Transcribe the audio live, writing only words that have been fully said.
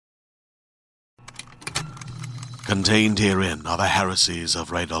Contained herein are the heresies of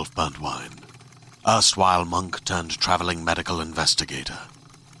Radolf Burntwine, erstwhile monk turned traveling medical investigator.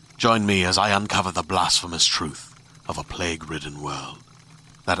 Join me as I uncover the blasphemous truth of a plague-ridden world,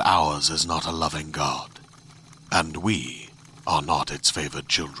 that ours is not a loving God, and we are not its favored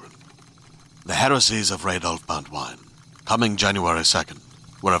children. The heresies of Radolf Burntwine, coming January 2nd,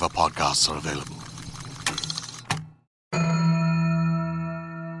 wherever podcasts are available.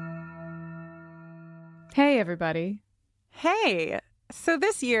 Hey, everybody. Hey! So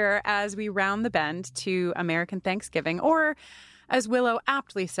this year, as we round the bend to American Thanksgiving, or as Willow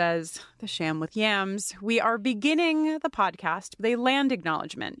aptly says, the sham with yams, we are beginning the podcast with a land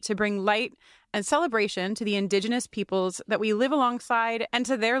acknowledgement to bring light and celebration to the indigenous peoples that we live alongside and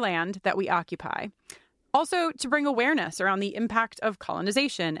to their land that we occupy. Also, to bring awareness around the impact of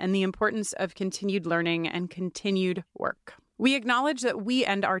colonization and the importance of continued learning and continued work. We acknowledge that we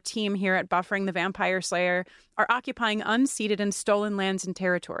and our team here at Buffering the Vampire Slayer are occupying unceded and stolen lands and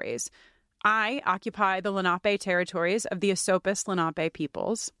territories. I occupy the Lenape territories of the Esopus Lenape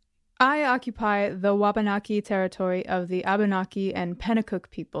peoples. I occupy the Wabanaki territory of the Abenaki and Pennacook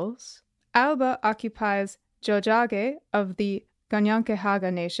peoples. Alba occupies Tiohtià:ke of the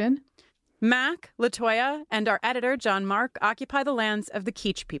Kanien'kehá:ka Nation. Mac, Latoya, and our editor, John Mark, occupy the lands of the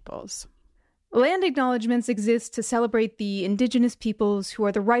Kizh peoples. Land acknowledgements exist to celebrate the indigenous peoples who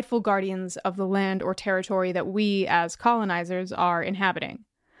are the rightful guardians of the land or territory that we, as colonizers, are inhabiting.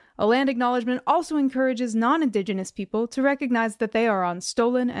 A land acknowledgement also encourages non-indigenous people to recognize that they are on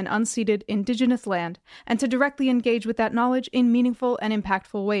stolen and unceded indigenous land and to directly engage with that knowledge in meaningful and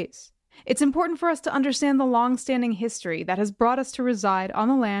impactful ways. It's important for us to understand the long-standing history that has brought us to reside on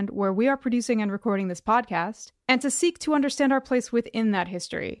the land where we are producing and recording this podcast, and to seek to understand our place within that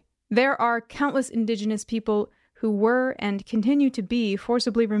history. There are countless indigenous people who were and continue to be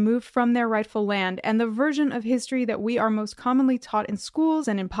forcibly removed from their rightful land, and the version of history that we are most commonly taught in schools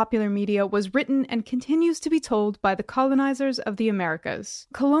and in popular media was written and continues to be told by the colonizers of the Americas.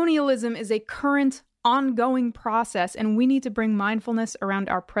 Colonialism is a current, ongoing process, and we need to bring mindfulness around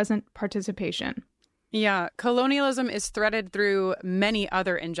our present participation. Yeah, colonialism is threaded through many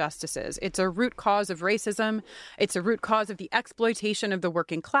other injustices. It's a root cause of racism, it's a root cause of the exploitation of the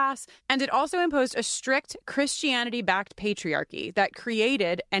working class, and it also imposed a strict Christianity-backed patriarchy that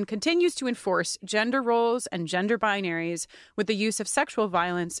created and continues to enforce gender roles and gender binaries with the use of sexual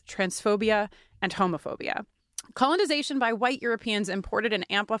violence, transphobia, and homophobia. Colonization by white Europeans imported and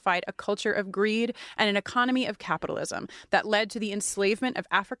amplified a culture of greed and an economy of capitalism that led to the enslavement of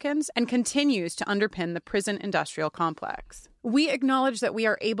Africans and continues to underpin the prison industrial complex. We acknowledge that we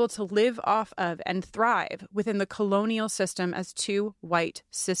are able to live off of and thrive within the colonial system as two white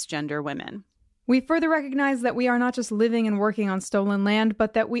cisgender women. We further recognize that we are not just living and working on stolen land,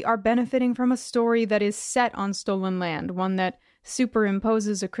 but that we are benefiting from a story that is set on stolen land, one that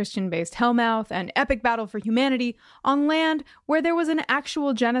superimposes a Christian-based hellmouth and epic battle for humanity on land where there was an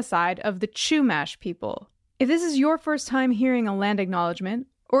actual genocide of the Chumash people. If this is your first time hearing a land acknowledgement,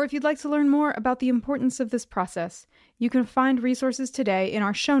 or if you'd like to learn more about the importance of this process, you can find resources today in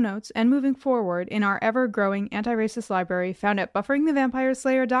our show notes and moving forward in our ever-growing anti-racist library found at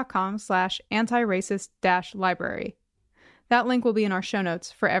bufferingthevampireslayer.com/anti-racist-library. That link will be in our show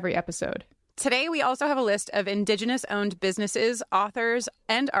notes for every episode. Today, we also have a list of Indigenous-owned businesses, authors,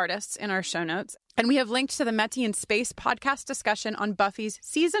 and artists in our show notes. And we have linked to the Métis in Space podcast discussion on Buffy's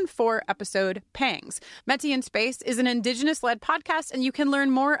Season 4 episode, Pangs. Métis in Space is an Indigenous-led podcast, and you can learn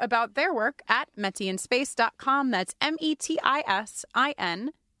more about their work at metisinspace.com. That's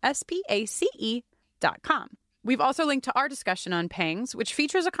METISINSPACE.com. We've also linked to our discussion on Pangs, which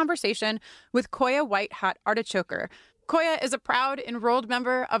features a conversation with Koya White Hat Artichoker. Koya is a proud enrolled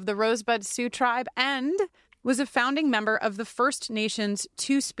member of the Rosebud Sioux tribe and was a founding member of the First Nations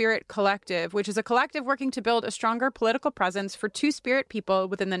Two-Spirit Collective, which is a collective working to build a stronger political presence for Two-Spirit people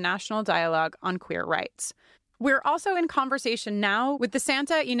within the national dialogue on queer rights. We're also in conversation now with the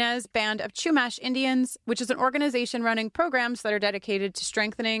Santa Ynez Band of Chumash Indians, which is an organization running programs that are dedicated to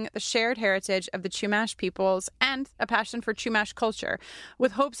strengthening the shared heritage of the Chumash peoples and a passion for Chumash culture,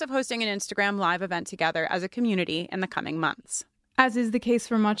 with hopes of hosting an Instagram live event together as a community in the coming months. As is the case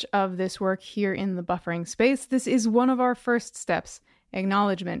for much of this work here in the Buffering Space, this is one of our first steps,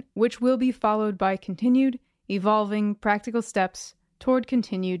 acknowledgement, which will be followed by continued, evolving, practical steps toward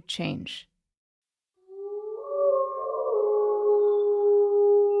continued change.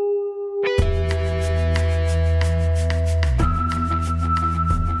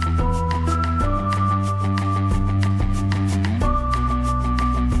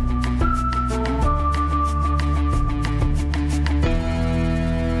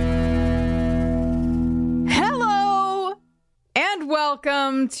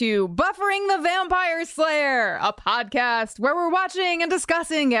 welcome to Buffering the Vampire Slayer, a podcast where we're watching and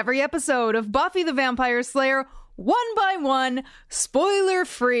discussing every episode of Buffy the Vampire Slayer one by one,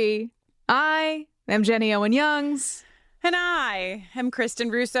 spoiler-free. I am Jenny Owen Youngs. And I am Kristen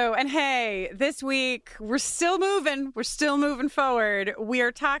Russo. And hey, this week, we're still moving. We're still moving forward. We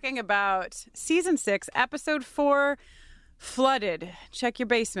are talking about Season 6, Episode 4, Flooded. Check your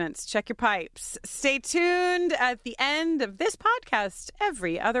basements. Check your pipes. Stay tuned at the end of this podcast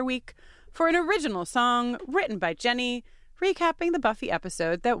every other week for an original song written by Jenny, recapping the Buffy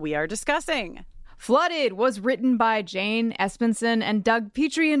episode that we are discussing. Flooded was written by Jane Espenson and Doug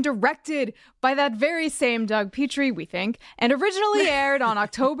Petrie and directed by that very same Doug Petrie, we think, and originally aired on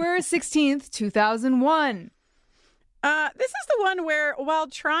October 16th, 2001. This is the one where, while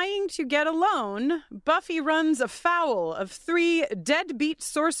trying to get a loan, Buffy runs afoul of 3 deadbeat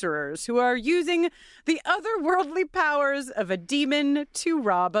sorcerers who are using the otherworldly powers of a demon to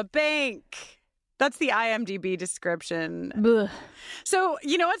rob a bank. That's the IMDb description. Ugh. So,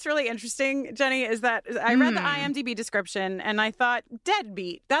 you know what's really interesting, Jenny, is that I read the IMDb description and I thought,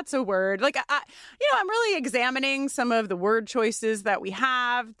 deadbeat, that's a word. Like, I'm really examining some of the word choices that we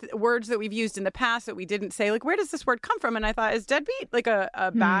have, words that we've used in the past that we didn't say. Like, where does this word come from? And I thought, is deadbeat like a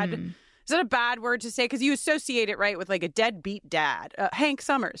bad... Is it a bad word to say? Because you associate it, right, with like a deadbeat dad. Hank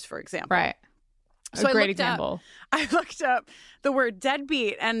Summers, for example. Right. So a great example. I looked up the word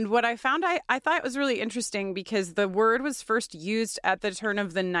deadbeat, and what I found I thought it was really interesting because the word was first used at the turn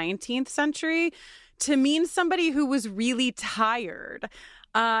of the 19th century to mean somebody who was really tired.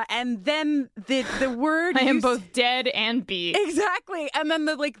 And then the word I am both dead and beat. Exactly. And then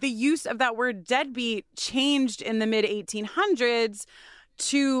the use of that word deadbeat changed in the mid 1800s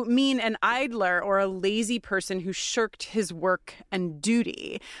to mean an idler or a lazy person who shirked his work and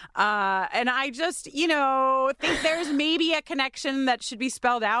duty. And I just, think there's maybe a connection that should be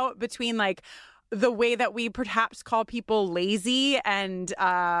spelled out between like the way that we perhaps call people lazy and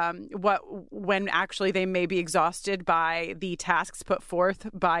when actually they may be exhausted by the tasks put forth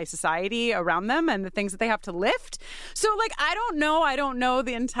by society around them and the things that they have to lift. So like, I don't know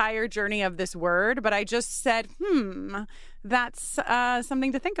the entire journey of this word, but I just said, that's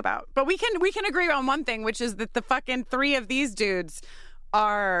something to think about. But we can agree on one thing, which is that the fucking 3 of these dudes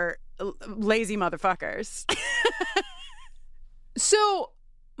are lazy motherfuckers. So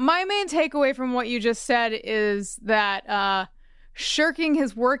my main takeaway from what you just said is that shirking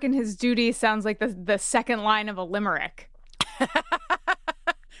his work and his duty sounds like the second line of a limerick.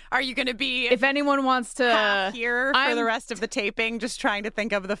 Are you going to be, if anyone wants to here for the rest of the taping, just trying to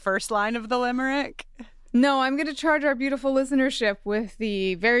think of the first line of the limerick? No, I'm going to charge our beautiful listenership with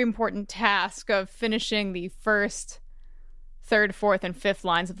the very important task of finishing the first, third, fourth, and fifth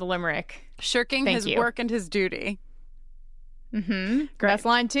lines of the limerick. Shirking his work and his duty. Mm-hmm. Great. That's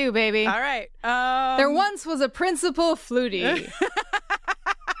line 2, baby. All right. There once was a Principal Flutie.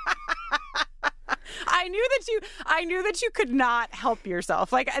 I knew that you could not help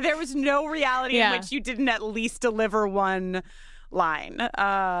yourself. Like, there was no reality in which you didn't at least deliver one line.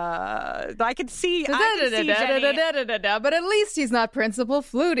 I could see Jenny. But at least he's not Principal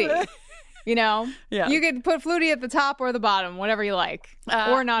Flutie. Yeah. You could put Flutie at the top or the bottom, whatever you like,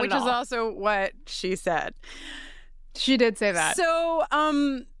 or not which at all. Which is also what she said. She did say that. So,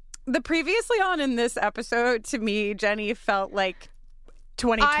 the previously on in this episode, to me, Jenny, felt like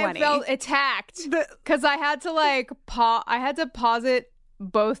 2020. I felt attacked because I had to I had to pause it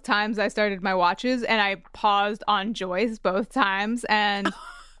both times I started my watches, and I paused on Joyce both times, and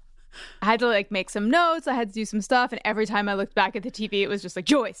I had to make some notes. I had to do some stuff, and every time I looked back at the TV, it was just like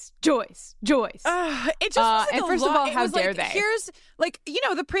Joyce. It just was and first of all, how dare they? Here's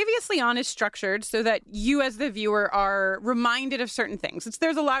the previously on is structured so that you as the viewer are reminded of certain things.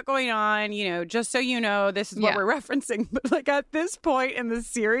 There's a lot going on, just so you know, this is what we're referencing. But at this point in the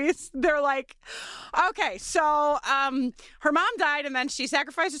series, they're like, okay, so her mom died and then she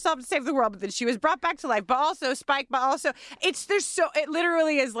sacrificed herself to save the world, but then she was brought back to life, but also Spike, but also it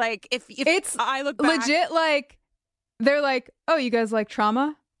literally is like, if it's I look back, legit, they're like, oh, you guys like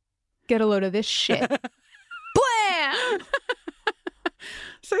trauma? Get a load of this shit. Blam!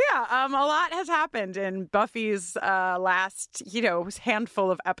 So a lot has happened in Buffy's last, handful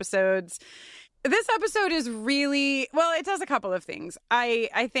of episodes. This episode is really, well, it does a couple of things.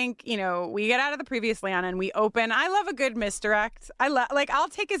 I think, we get out of the Previously On and we open. I love a good misdirect. I'll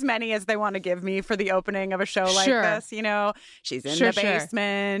take as many as they want to give me for the opening of a show like this. She's in the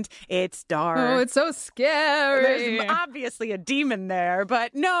basement. It's dark. Oh, it's so scary. There's obviously a demon there,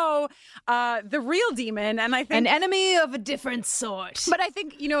 but no, the real demon. And I think an enemy of a different sort. But I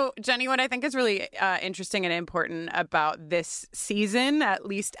think, Jenny, what I think is really interesting and important about this season, at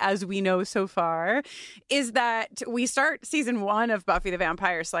least as we know so far, is that we start season 1 of Buffy the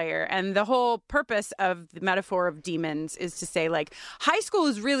Vampire Slayer, and the whole purpose of the metaphor of demons is to say, like, high school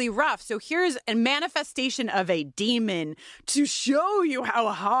is really rough, so here's a manifestation of a demon to show you how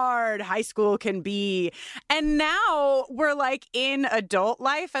hard high school can be. And now we're, like, in adult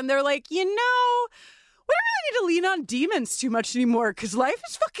life, and they're like, we don't really need to lean on demons too much anymore because life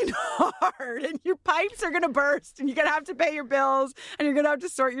is fucking hard and your pipes are going to burst and you're going to have to pay your bills and you're going to have to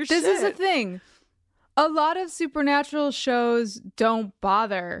sort your shit. This is the thing. A lot of supernatural shows don't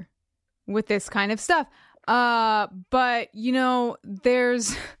bother with this kind of stuff. But,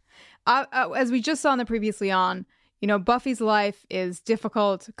 there's, as we just saw in the Previously On, Buffy's life is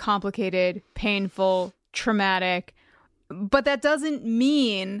difficult, complicated, painful, traumatic. But that doesn't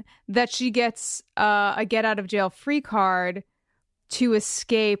mean that she gets a get out of jail free card to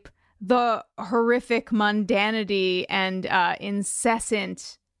escape the horrific mundanity and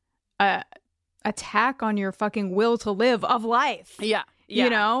incessant attack on your fucking will to live of life. Yeah.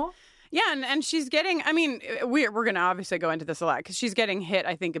 Yeah, and she's getting, we're going to obviously go into this a lot because she's getting hit,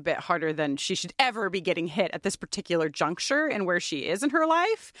 I think, a bit harder than she should ever be getting hit at this particular juncture and where she is in her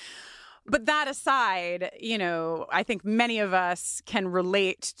life. But that aside, I think many of us can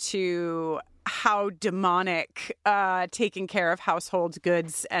relate to how demonic taking care of household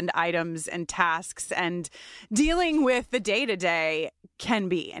goods and items and tasks and dealing with the day-to-day can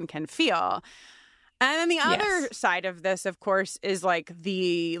be and can feel. And then the other side of this, of course, is like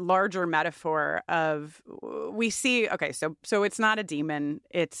the larger metaphor of we see. OK, so it's not a demon.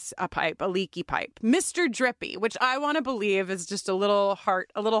 It's a pipe, a leaky pipe. Mr. Drippy, which I want to believe is just a little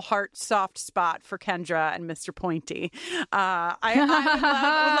heart soft spot for Kendra and Mr. Pointy. I would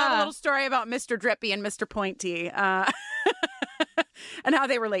love a little story about Mr. Drippy and Mr. Pointy and how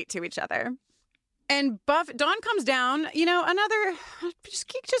they relate to each other. And Dawn comes down,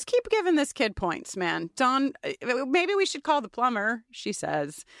 just keep giving this kid points, man. Dawn, maybe we should call the plumber, she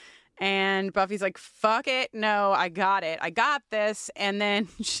says. And Buffy's like, fuck it. No, I got it. I got this. And then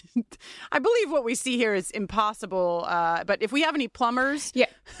I believe what we see here is impossible. But if we have any plumbers. Yeah.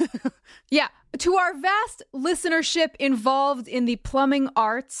 Yeah. To our vast listenership involved in the plumbing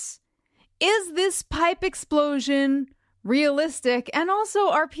arts, is this pipe explosion realistic? And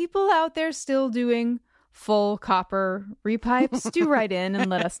also, are people out there still doing full copper repipes? Do write in and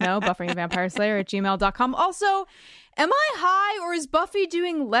let us know. BuffyandTheVampireSlayer@gmail.com. Also, am I high or is Buffy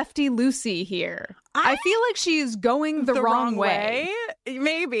doing Lefty Lucy here? I feel like she is going the wrong way.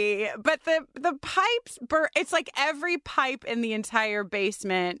 Maybe. But the pipes, it's like every pipe in the entire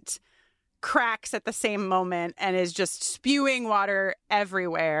basement cracks at the same moment and is just spewing water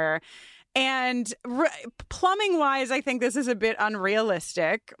everywhere. And plumbing-wise, I think this is a bit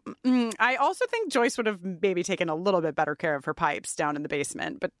unrealistic. I also think Joyce would have maybe taken a little bit better care of her pipes down in the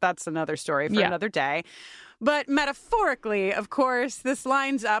basement, but that's another story for another day. But metaphorically, of course, this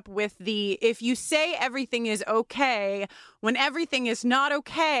lines up with the if you say everything is okay when everything is not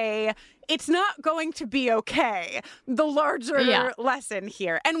okay, it's not going to be okay. The larger lesson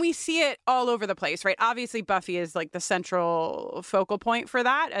here. And we see it all over the place, right? Obviously, Buffy is like the central focal point for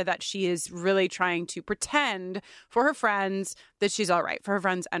that she is really trying to pretend for her friends that she's all right, for her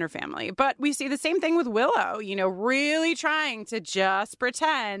friends and her family. But we see the same thing with Willow, really trying to just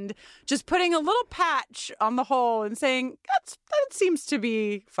pretend, just putting a little patch on the hole and saying, that seems to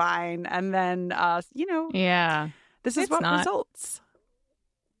be fine. And then, this is what results.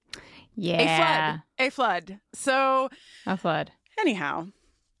 Yeah. A flood. So. A flood. Anyhow.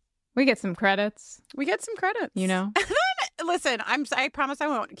 We get some credits. And then, listen, I promise I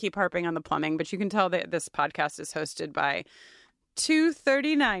won't keep harping on the plumbing, but you can tell that this podcast is hosted by two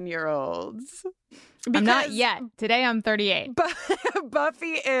 39-year-olds. I'm not yet. Today I'm 38.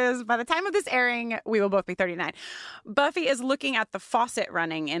 Buffy is, by the time of this airing, we will both be 39. Buffy is looking at the faucet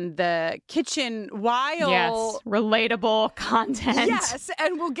running in the kitchen while... Yes, relatable content. Yes,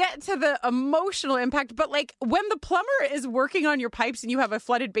 and we'll get to the emotional impact. But like when the plumber is working on your pipes and you have a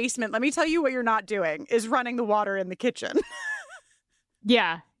flooded basement, let me tell you what you're not doing is running the water in the kitchen.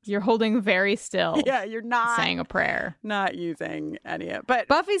 Yeah. You're holding very still. Yeah, you're not saying a prayer. Not using any of it. But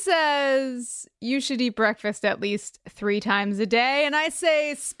Buffy says you should eat breakfast at least 3 times a day, and I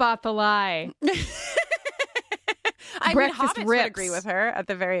say spot the lie. I mean, Hobbits would rips. agree with her at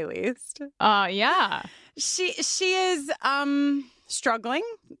the very least. Yeah. She is struggling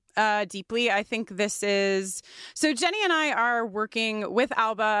deeply. I think this is... So Jenny and I are working with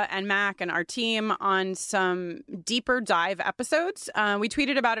Alba and Mac and our team on some deeper dive episodes. We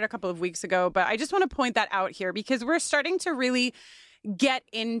tweeted about it a couple of weeks ago, but I just want to point that out here because we're starting to really get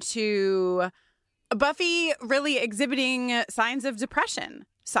into Buffy really exhibiting signs of depression,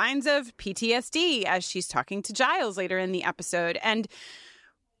 signs of PTSD as she's talking to Giles later in the episode. And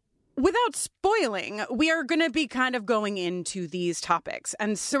without spoiling, we are going to be kind of going into these topics.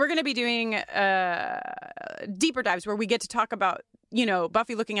 And so we're going to be doing deeper dives where we get to talk about, you know,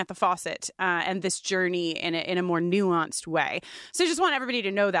 Buffy looking at the faucet and this journey in a more nuanced way. So I just want everybody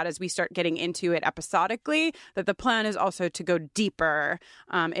to know that as we start getting into it episodically, that the plan is also to go deeper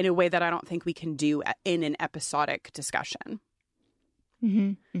in a way that I don't think we can do in an episodic discussion.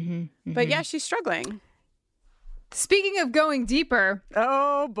 But yeah, she's struggling. Speaking of going deeper.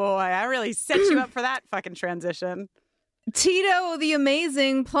 Oh, boy. I really set you up for that fucking transition. Tito, the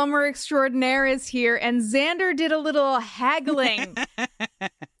amazing plumber extraordinaire, is here, and Xander did a little haggling.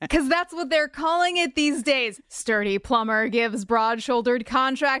 Because that's what they're calling it these days. Sturdy plumber gives broad-shouldered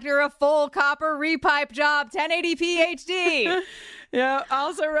contractor a full copper repipe job, 1080p HD. Yeah,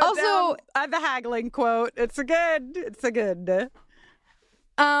 also wrote down the haggling quote. It's a good.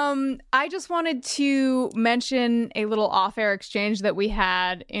 I just wanted to mention a little off-air exchange that we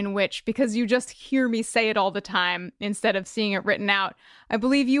had in which, because you just hear me say it all the time instead of seeing it written out, I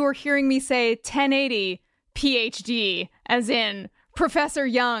believe you were hearing me say 1080 PhD, as in Professor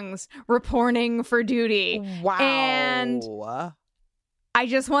Young's reporting for duty. Wow. And I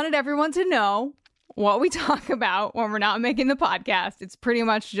just wanted everyone to know what we talk about when we're not making the podcast. It's pretty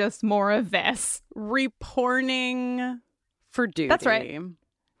much just more of this. Reporting for duty. That's right.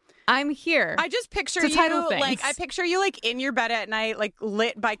 I'm here. I just picture you like in your bed at night, like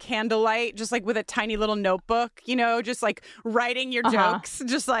lit by candlelight, just like with a tiny little notebook, you know, just like writing your jokes,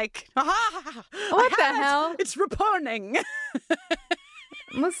 just like, what the hell? It's reporting.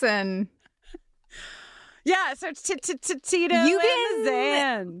 Listen. Yeah, so Tito and the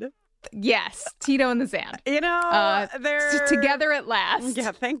Zand. Yes, Tito and the Zand. You know, they're together at last.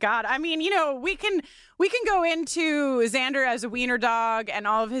 Yeah, thank God. I mean, you know, we can go into Xander as a wiener dog and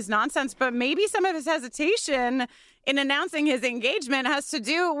all of his nonsense, but maybe some of his hesitation in announcing his engagement has to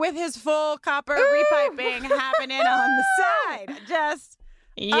do with his full copper repiping happening on the side. Just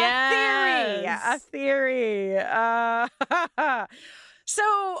a theory.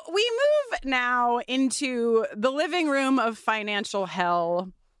 So we move now into the living room of financial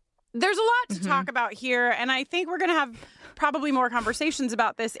hell. There's a lot to talk about here, and I think we're going to have probably more conversations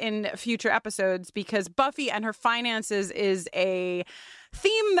about this in future episodes because Buffy and her finances is a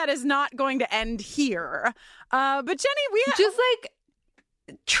theme that is not going to end here. But Jenny, just like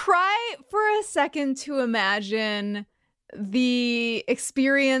try for a second to imagine the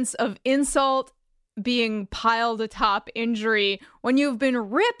experience of insult being piled atop injury when you've been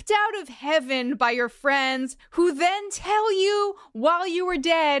ripped out of heaven by your friends who then tell you while you were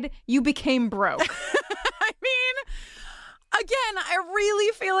dead you became broke. I mean, again, I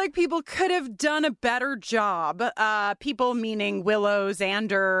really feel like people could have done a better job. People meaning Willow,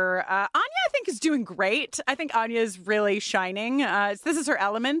 Xander. Anya, I think, is doing great. I think Anya is really shining. This is her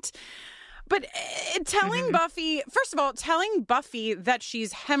element. But telling Buffy, first of all, telling Buffy that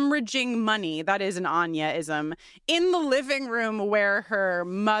she's hemorrhaging money, that is an Anya-ism, in the living room where her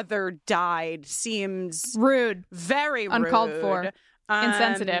mother died seems rude. Very rude. Uncalled for.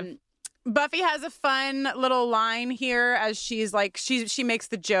 Insensitive. Buffy has a fun little line here as she's like, she makes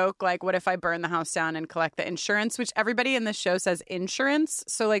the joke, like, what if I burn the house down and collect the insurance? Which everybody in this show says insurance.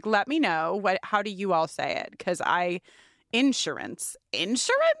 So, like, let me know, how do you all say it? Because insurance.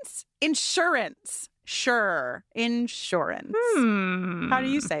 Sure. Insurance. How do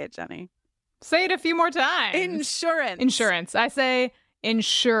you say it, Jenny? Say it a few more times. Insurance. I say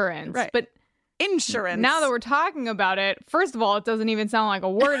insurance. Right. But insurance. Now that we're talking about it, first of all, it doesn't even sound like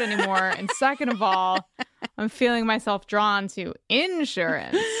a word anymore. And second of all, I'm feeling myself drawn to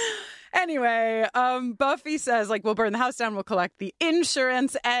insurance. Anyway, Buffy says, like, we'll burn the house down, we'll collect the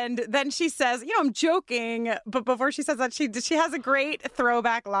insurance. And then she says, you know, I'm joking. But before she says that, she has a great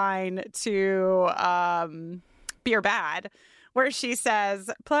throwback line to Beer Bad, where she says,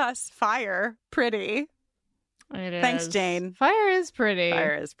 plus fire, pretty. It is. Thanks, Jane. Fire is pretty.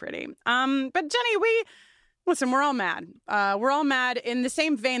 But Jenny, Listen, we're all mad. We're all mad in the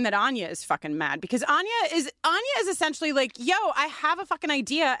same vein that Anya is fucking mad, because Anya is essentially like, yo, I have a fucking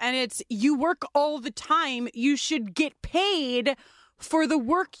idea, and it's, you work all the time. You should get paid for the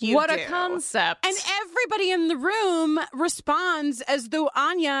work you do. What a concept. And everybody in the room responds as though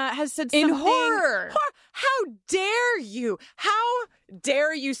Anya has said something. In horror. How dare you? How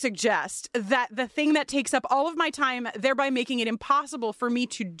dare you suggest that the thing that takes up all of my time, thereby making it impossible for me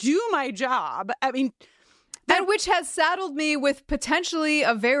to do my job, I mean... And which has saddled me with potentially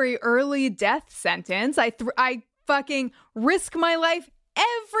a very early death sentence. I fucking risk my life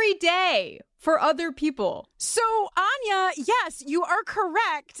every day for other people. So, Anya, yes, you are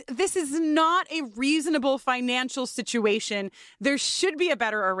correct. This is not a reasonable financial situation. There should be a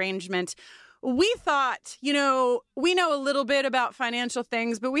better arrangement. We thought, we know a little bit about financial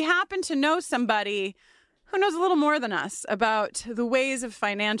things, but we happen to know somebody who knows a little more than us about the ways of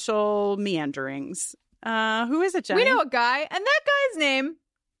financial meanderings. Who is it, Jenny? We know a guy, and that guy's name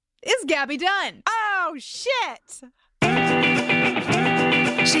is Gabby Dunn. Oh, shit.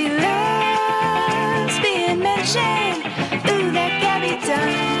 She loves being mentioned. Ooh, that Gabby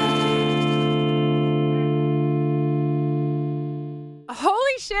Dunn.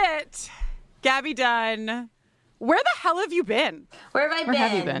 Holy shit. Gabby Dunn. Where the hell have you been? Where have I been? Where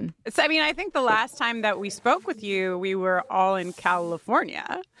have you been? I think the last time that we spoke with you, we were all in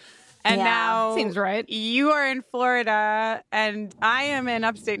California. And now seems right. You are in Florida, and I am in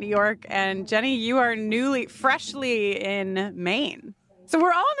upstate New York, and Jenny, you are freshly in Maine. So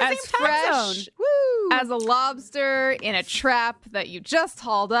we're all in the same time zone. Woo! As a lobster in a trap that you just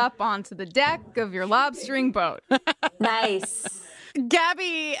hauled up onto the deck of your lobstering boat. Nice.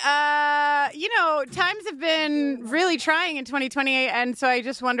 Gabby, times have been really trying in 2028, and so I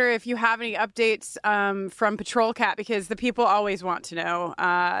just wonder if you have any updates from Patrol Cat, because the people always want to know.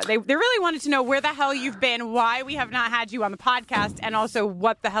 They really wanted to know where the hell you've been, why we have not had you on the podcast, and also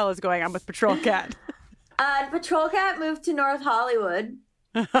what the hell is going on with Patrol Cat. Patrol Cat moved to North Hollywood.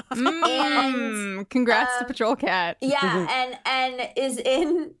 And congrats to Patrol Cat. Yeah, and is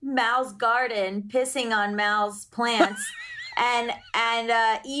in Mal's garden, pissing on Mal's plants. And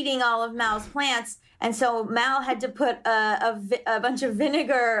eating all of Mal's plants. And so Mal had to put a bunch of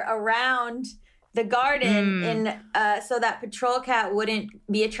vinegar around the garden so that Patrol Cat wouldn't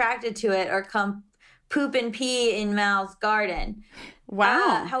be attracted to it or come poop and pee in Mal's garden.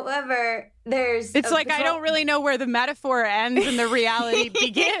 Wow. However, there's... It's like I don't really know where the metaphor ends and the reality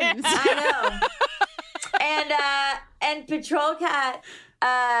begins. I know. And Patrol Cat...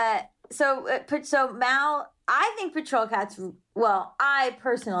 So Mal... I think Patrol Cat's, I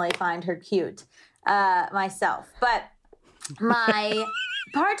personally find her cute myself. But my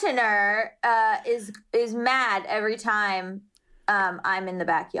partner is mad every time I'm in the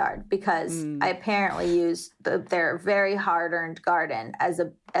backyard because I apparently use their very hard-earned garden as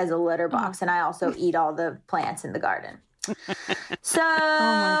a litter box. And I also eat all the plants in the garden. So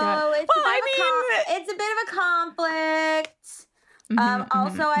it's a bit of a conflict.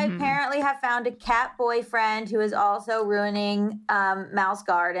 Also, I apparently have found a cat boyfriend who is also ruining Mal's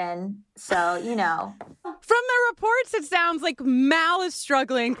garden. So, From the reports, it sounds like Mal is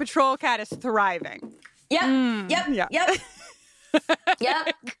struggling. Patrol Cat is thriving. Yep.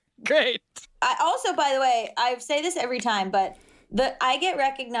 Great. I also, by the way, I say this every time, but I get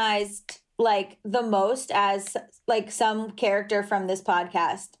recognized like the most as like some character from this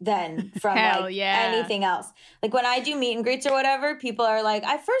podcast than from anything else. Like when I do meet and greets or whatever, people are like,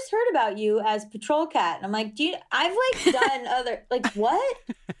 I first heard about you as Patrol Cat. And I'm like, I've like done other, like what?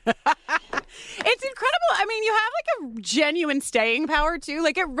 It's incredible. I mean, you have like a genuine staying power too.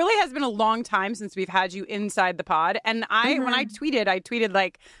 Like it really has been a long time since we've had you inside the pod. And when I tweeted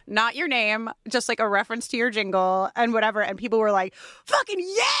like, not your name, just like a reference to your jingle and whatever. And people were like, fucking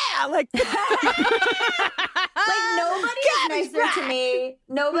yeah. Like nobody is nicer to me.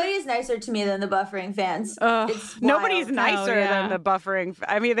 Nobody is nicer to me than the Buffering fans. Nobody's nicer than the Buffering.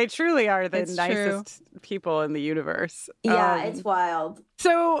 I mean, they truly are the It's nicest people in the universe. Yeah, it's wild.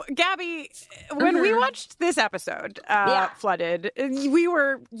 So, Gabby, when we watched this episode, Flooded, we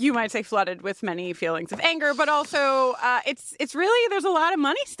were, you might say, flooded with many feelings of anger, but also it's really, there's a lot of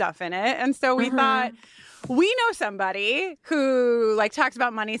money stuff in it. And so we thought, we know somebody who like talks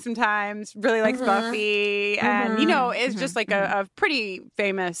about money sometimes, really likes Buffy, and is just like a pretty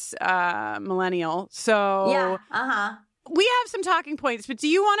famous millennial. So we have some talking points, but do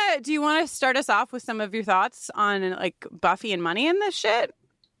you want to start us off with some of your thoughts on like Buffy and money in this shit?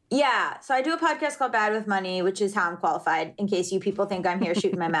 Yeah. So I do a podcast called Bad with Money, which is how I'm qualified, in case you people think I'm here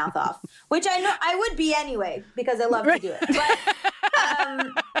shooting my mouth off, which I know I would be anyway, because I love to do it.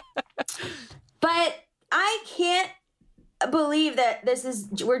 But I can't believe that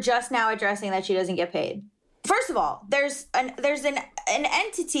we're just now addressing that she doesn't get paid. First of all, there's an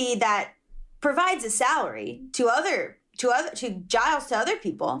entity that provides a salary to Giles, to other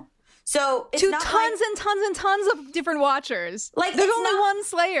people. So it's to not tons and tons and tons of different watchers. Like, there's it's only not- one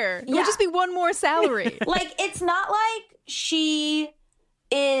Slayer. It would just be one more salary. like, it's not like she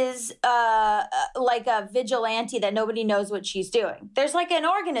is like a vigilante that nobody knows what she's doing. There's like an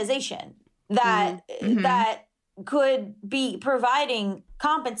organization that that could be providing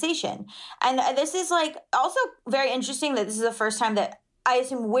compensation. And this is like also very interesting that this is the first time that I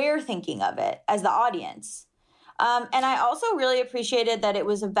assume we're thinking of it as the audience. And I also really appreciated that it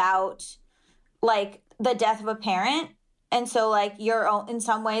was about like the death of a parent. And so like you're in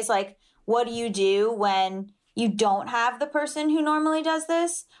some ways like, what do you do when you don't have the person who normally does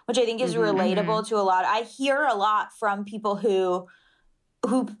this? Which I think is relatable to a lot. I hear a lot from people whose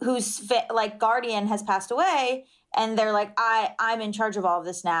like guardian has passed away. And they're like, I'm in charge of all of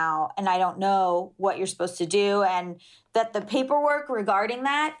this now, and I don't know what you're supposed to do. And that the paperwork regarding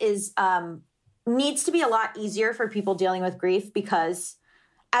that is needs to be a lot easier for people dealing with grief, because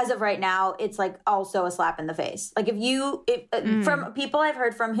as of right now, it's like also a slap in the face. Like from people I've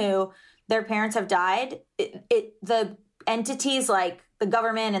heard from who their parents have died, the entities like the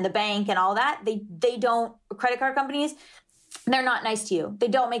government and the bank and all that, they don't, credit card companies, they're not nice to you. They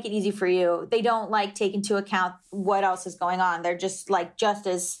don't make it easy for you. They don't like take into account what else is going on. They're just like just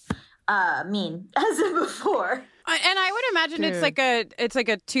as mean as before. And I would imagine it's like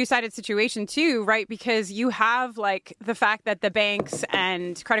a two-sided situation too, right? Because you have like the fact that the banks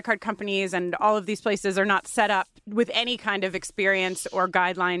and credit card companies and all of these places are not set up with any kind of experience or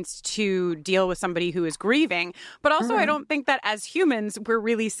guidelines to deal with somebody who is grieving. But also I don't think that as humans, we're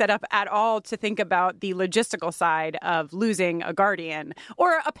really set up at all to think about the logistical side of losing a guardian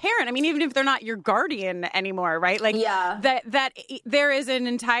or a parent. I mean, even if they're not your guardian anymore, right? Like that there is an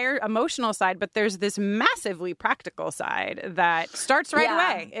entire emotional side, but there's this massively practical side that starts right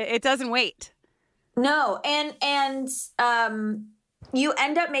away. It doesn't wait. No, and you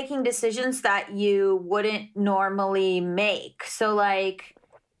end up making decisions that you wouldn't normally make. So like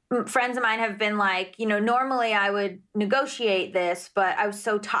friends of mine have been like, normally I would negotiate this, but I was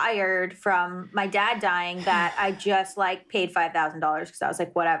so tired from my dad dying that I just like paid $5,000 because I was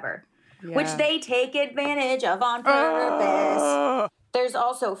like, whatever. Yeah. Which they take advantage of on purpose. There's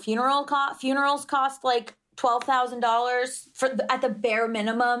also funerals cost like $12,000 at the bare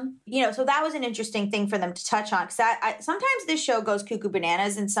minimum, so that was an interesting thing for them to touch on. Because sometimes this show goes cuckoo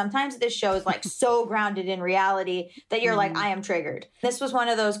bananas, and sometimes this show is like so grounded in reality that you're like, I am triggered. This was one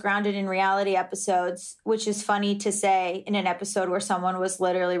of those grounded in reality episodes, which is funny to say in an episode where someone was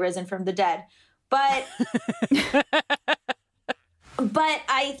literally risen from the dead. But but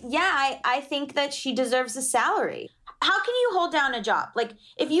I think that she deserves a salary. How can you hold down a job? Like,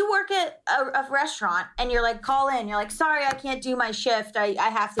 if you work at a restaurant and you're like, call in, you're like, sorry, I can't do my shift. I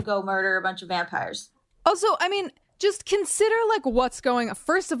have to go murder a bunch of vampires. Also, I mean, just consider like what's going on.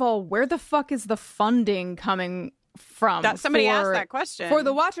 First of all, where the fuck is the funding coming from? Somebody asked that question. For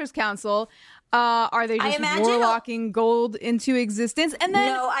the Watchers Council. Are they just warlocking gold into existence? And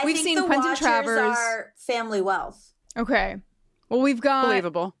then we've seen the Quentin Watchers Travers. Are family wealth. Okay. Well, we've got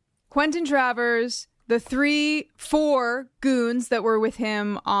believable Quentin Travers, the 4 goons that were with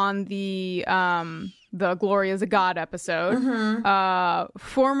him on the Glory as a God episode,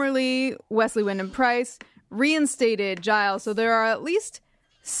 formerly Wesley Wyndham-Pryce, reinstated Giles. So there are at least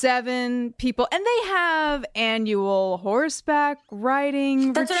 7 people, and they have annual horseback riding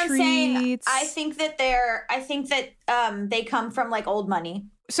retreats. That's what I'm saying. I think that they come from like old money.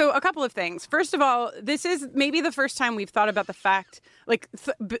 So a couple of things. First of all, this is maybe the first time we've thought about the fact, like,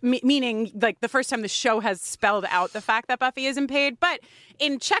 meaning like the first time the show has spelled out the fact that Buffy isn't paid. But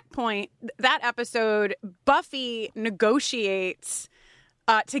in Checkpoint, that episode, Buffy negotiates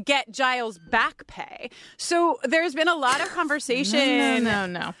to get Giles back pay. So there's been a lot of conversation.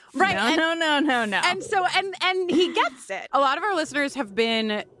 No. Right. No. And so, and he gets it. A lot of our listeners have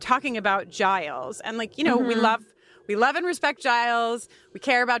been talking about Giles, and like, we love and respect Giles. We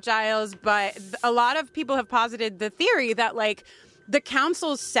care about Giles, but a lot of people have posited the theory that like the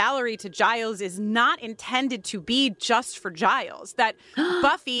council's salary to Giles is not intended to be just for Giles. That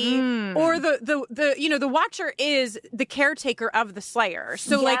Buffy or the Watcher is the caretaker of the Slayer.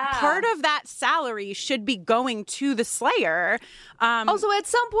 So like part of that salary should be going to the Slayer. Also, at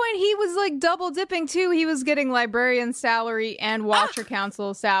some point he was like double dipping too. He was getting librarian salary and Watcher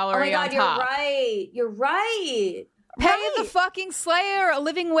Council salary on top. You're right. Pay the fucking Slayer a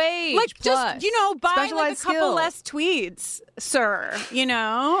living wage. Like, plus just, buy like a couple skills. less tweeds, sir,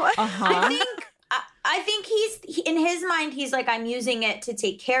 I think I think in his mind, he's like, I'm using it to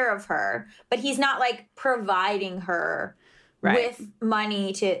take care of her, but he's not like providing her with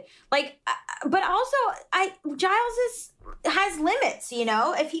money to like, but also Giles has limits, you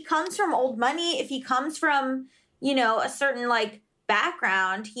know, if he comes from old money, if he comes from, you know, a certain like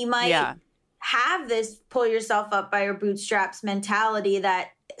background, he might have this pull yourself up by your bootstraps mentality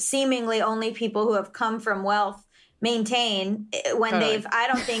that seemingly only people who have come from wealth maintain when they've, I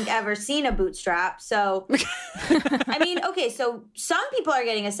don't think, ever seen a bootstrap. So, I mean, okay, so some people are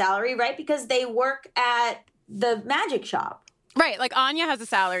getting a salary, right? Because they work at the magic shop. Right. Like Anya has a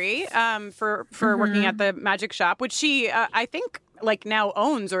salary for working at the magic shop, which she, I think, like now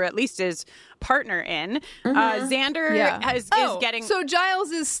owns or at least is partner in. Xander is getting... So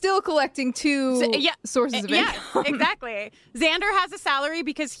Giles is still collecting two sources of income. Yeah, exactly. Xander has a salary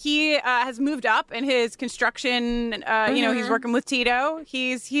because he has moved up in his construction. You know, he's working with Tito.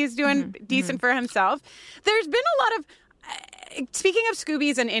 He's doing decent for himself. There's been a lot of... Speaking of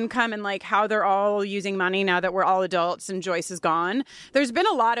Scoobies and income and like how they're all using money now that we're all adults and Joyce is gone, there's been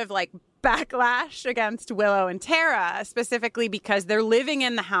a lot of like backlash against Willow and Tara, specifically because they're living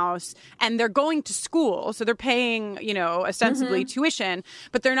in the house and they're going to school. So they're paying, you know, ostensibly tuition,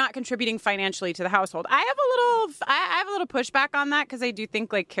 but they're not contributing financially to the household. I have a little pushback on that because I do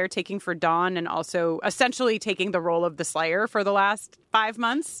think like caretaking for Dawn and also essentially taking the role of the Slayer for the last 5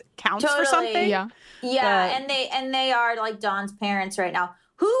 months counts for something. Yeah. Yeah, and they are like Dawn's parents right now.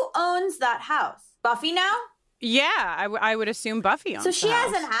 Who owns that house? Buffy now? Yeah, I would assume Buffy owns So she the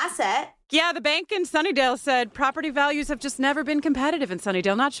has house. an asset. Yeah, the bank in Sunnydale said property values have just never been competitive in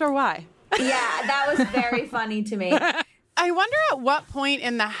Sunnydale. Not sure why. Yeah, that was very funny to me. I wonder at what point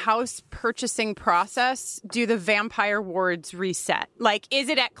in the house purchasing process do the vampire wards reset? Like, is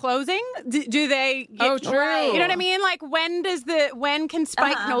it at closing? Do they? Oh, true. Right. You know what I mean? Like, when can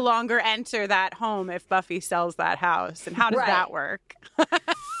Spike no longer enter that home if Buffy sells that house? And how does that work?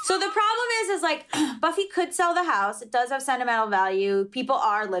 So the problem is like Buffy could sell the house. It does have sentimental value. People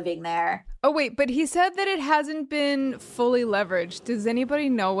are living there. Oh, wait, but he said that it hasn't been fully leveraged. Does anybody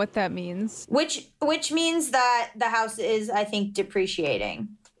know what that means? Which means that the house is, I think, depreciating.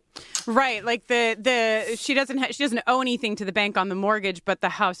 Right, like she doesn't owe anything to the bank on the mortgage, but the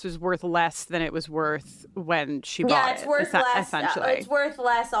house was worth less than it was worth when she bought it. Yeah, it's worth less. Essentially, it's worth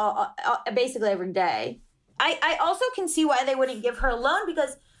less basically every day. I also can see why they wouldn't give her a loan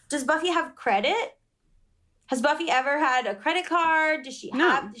because does Buffy have credit? Has Buffy ever had a credit card? Does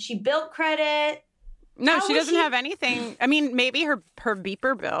she build credit? No, she doesn't have anything. I mean, maybe her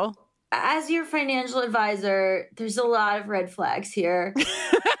beeper bill. As your financial advisor, there's a lot of red flags here.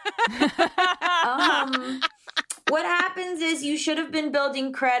 What happens is you should have been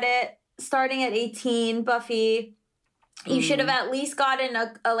building credit starting at 18, Buffy. You should have at least gotten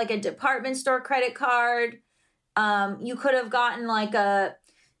a department store credit card. You could have gotten like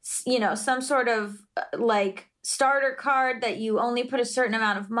some sort of starter card that you only put a certain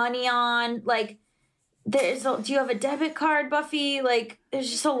amount of money on. Like, do you have a debit card, Buffy? Like, there's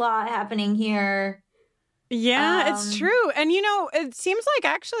just a lot happening here. Yeah, it's true. And, it seems like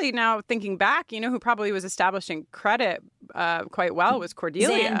actually now thinking back, who probably was establishing credit quite well was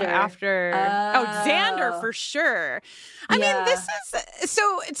Cordelia. Xander. Xander for sure. I mean, this is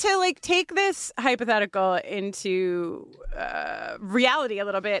so to take this hypothetical into reality a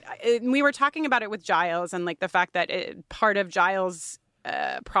little bit. We were talking about it with Giles and the fact that part of Giles'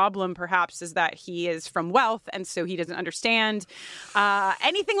 problem perhaps is that he is from wealth and so he doesn't understand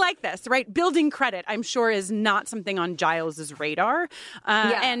anything like this, right? Building credit, I'm sure, is not something on Giles's radar.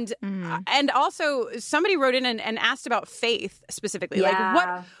 And also somebody wrote in and asked about Faith specifically.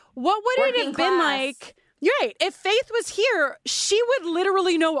 What would it have been like? You're right. If Faith was here, she would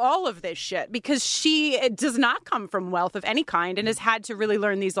literally know all of this shit because she does not come from wealth of any kind and has had to really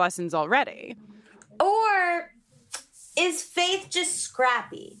learn these lessons already. Or is Faith just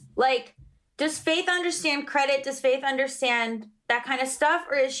scrappy? Does Faith understand credit? Does Faith understand that kind of stuff?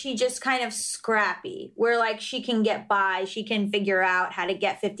 Or is she just kind of scrappy where she can get by, she can figure out how to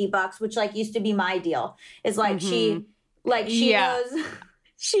get $50, which used to be my deal. Is she knows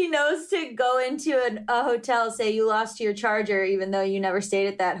she knows to go into a hotel, say you lost your charger, even though you never stayed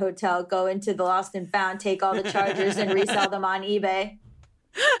at that hotel, go into the Lost and Found, take all the chargers and resell them on eBay.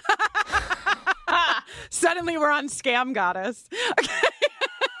 Suddenly we're on Scam Goddess. Okay.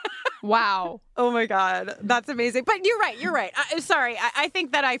 Wow. Oh my God. That's amazing. But you're right. Sorry. I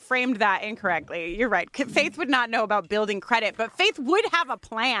think that I framed that incorrectly. You're right. Faith would not know about building credit, but Faith would have a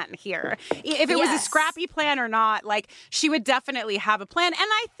plan here. If it was a scrappy plan or not, like, she would definitely have a plan. And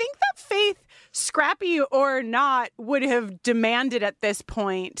I think that Faith, scrappy or not, would have demanded at this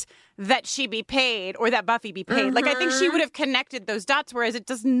point that she be paid or that Buffy be paid. Like, I think she would have connected those dots, whereas it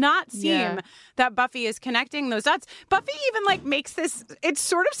does not seem that Buffy is connecting those dots. Buffy even, like, makes this, it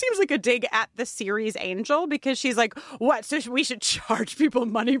sort of seems like a dig at the series Angel, because she's like, what, so we should charge people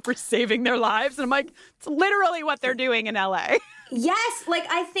money for saving their lives? And I'm like, it's literally what they're doing in LA. Yes, like,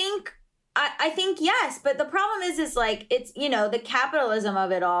 I think yes, but the problem is like, it's, you know, the capitalism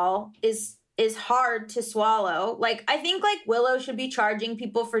of it all is hard to swallow. Like, I think, like, Willow should be charging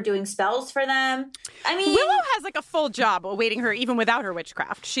people for doing spells for them. I mean, Willow has, like, a full job awaiting her even without her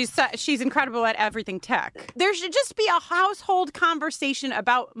witchcraft. She's incredible at everything tech. There should just be a household conversation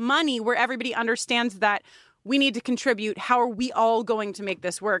about money where everybody understands that we need to contribute. How are we all going to make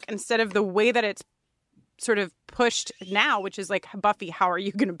this work? Instead of the way that it's sort of pushed now, which is like, Buffy, how are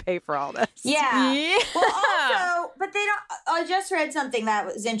you going to pay for all this? Yeah. Well, also, but they don't. I just read something that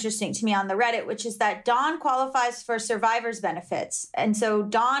was interesting to me on the Reddit, which is that Dawn qualifies for survivor's benefits. And so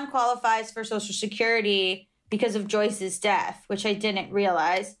Dawn qualifies for Social Security because of Joyce's death, which I didn't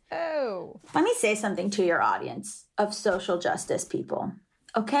realize. Oh. Let me say something to your audience of social justice people,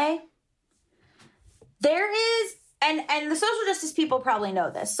 okay? There is, and the social justice people probably know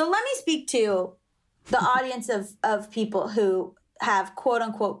this. So let me speak to the audience of people who have quote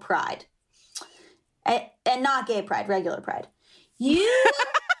unquote pride, and not gay pride, regular pride. You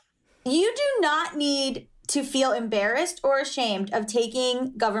do not need to feel embarrassed or ashamed of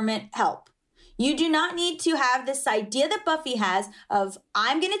taking government help. You do not need to have this idea that Buffy has of,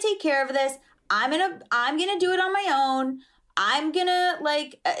 I'm going to take care of this. I'm going to do it on my own. I'm going to,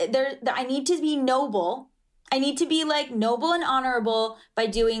 like, I need to be noble. I need to be, like, noble and honorable by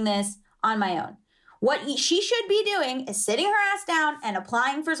doing this on my own. What she should be doing is sitting her ass down and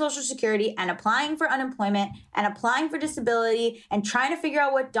applying for Social Security and applying for unemployment and applying for disability and trying to figure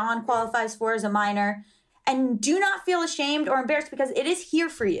out what Dawn qualifies for as a minor. And do not feel ashamed or embarrassed, because it is here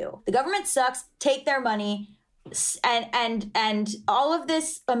for you. The government sucks. Take their money. And all of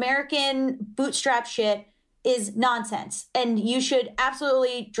this American bootstrap shit is nonsense. And you should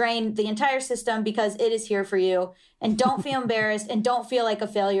absolutely drain the entire system because it is here for you. And don't feel embarrassed and don't feel like a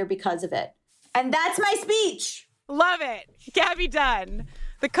failure because of it. And that's my speech. Love it. Gabby Dunn,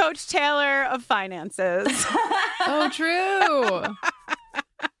 the Coach Taylor of finances. Oh, true.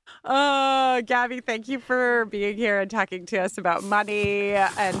 Oh, Gabby, thank you for being here and talking to us about money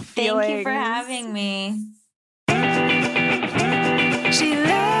and feelings. Thank you for having me. She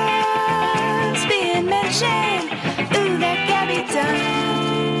loves being mentioned. Ooh, that Gabby Dunn.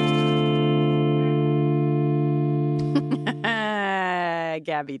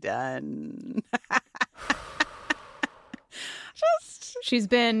 Gabby Dunn. She's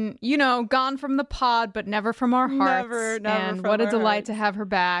been, you know, gone from the pod, but never from our hearts. Never and from what a our delight hearts. to have her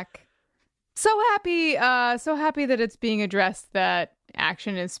back. So happy that it's being addressed that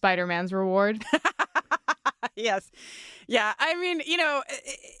action is Spider-Man's reward. Yes. Yeah. I mean, you know,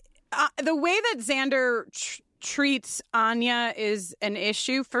 the way that Xander treats Anya is an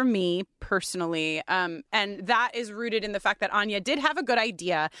issue for me personally. And that is rooted in the fact that Anya did have a good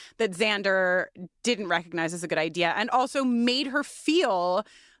idea that Xander didn't recognize as a good idea, and also made her feel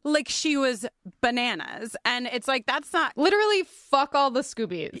like she was bananas. And it's like, that's not... Literally, fuck all the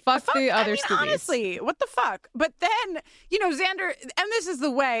Scoobies. Fuck the other Scoobies. Honestly, what the fuck? But then, you know, Xander, and this is the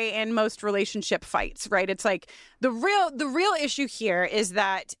way in most relationship fights, right? It's like, the real issue here is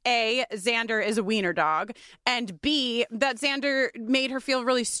that A, Xander is a wiener dog, and B, that Xander made her feel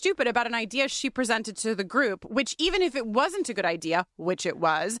really stupid about an idea she presented to the group, which even if it wasn't a good idea, which it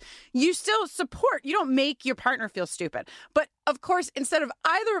was, you still support. You don't make your partner feel stupid. But of course, instead of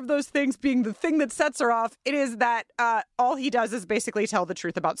either of those things being the thing that sets her off, it is that all he does is basically tell the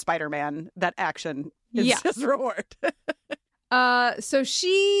truth about Spider-Man. That action is his reward. So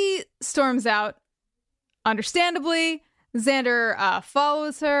she storms out. Understandably, Xander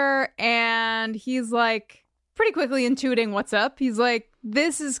follows her, and he's like pretty quickly intuiting what's up. He's like,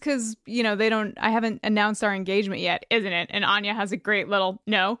 this is because, you know, I haven't announced our engagement yet, isn't it? And Anya has a great little,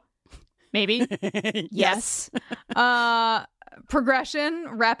 no, maybe, yes. Rapid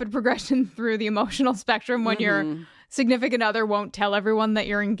progression through the emotional spectrum when you're significant other won't tell everyone that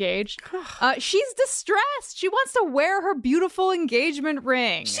you're engaged. She's distressed. She wants to wear her beautiful engagement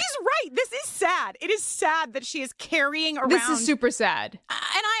ring. She's right. This is sad. It is sad that she is carrying around. This is super sad. And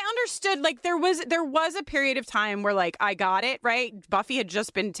I understood, like, there was a period of time where, like, I got it, right? Buffy had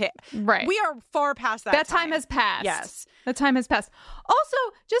just been right. We are far past that. That time has passed. Yes. That time has passed. Also,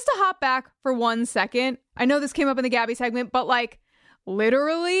 just to hop back for 1 second, I know this came up in the Gabby segment, but, like,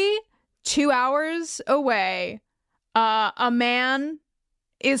 literally 2 hours away, a man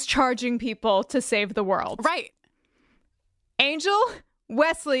is charging people to save the world. Right. Angel,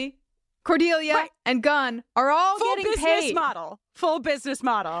 Wesley, Cordelia, right. and Gunn are all getting paid. Full business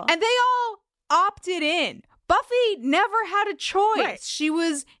model. And they all opted in. Buffy never had a choice. Right. She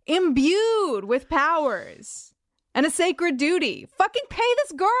was imbued with powers and a sacred duty. Fucking pay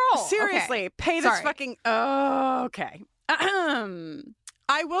this girl. Seriously, pay this fucking... Oh, okay.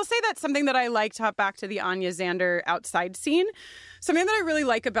 I will say that's something that I like to hop back to the Anya Xander outside scene. Something that I really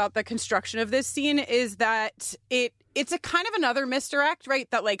like about the construction of this scene is that it's a kind of another misdirect, right?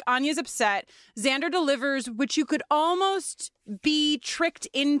 That, like, Anya's upset. Xander delivers, which you could almost be tricked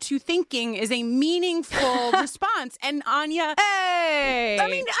into thinking is a meaningful response. And Anya... Hey! I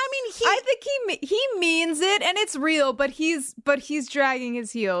mean, I think he means it, and it's real, but he's dragging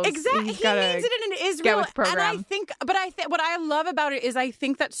his heels. Exactly. He means it, and it is real. And I think... But what I love about it is I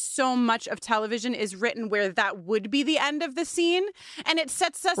think that so much of television is written where that would be the end of the scene. And it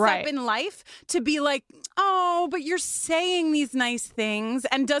sets us up in life to be like, oh, but you're saying these nice things,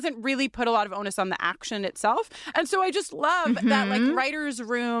 and doesn't really put a lot of onus on the action itself. And so I just love that, like, writer's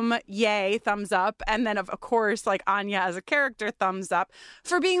room, yay, thumbs up. And then, of course, like, Anya as a character, thumbs up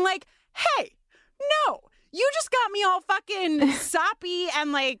for being like, hey, no. You just got me all fucking soppy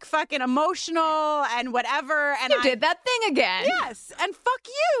and, like, fucking emotional and whatever. And you did that thing again. Yes. And fuck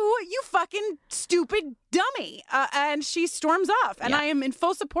you fucking stupid dummy. And she storms off. And I am in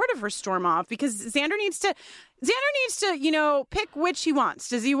full support of her storm off, because Xander needs to, you know, pick which he wants.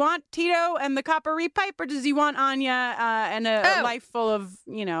 Does he want Tito and the copper repipe, or does he want Anya and a life full of,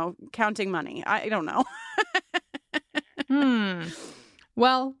 you know, counting money? I don't know.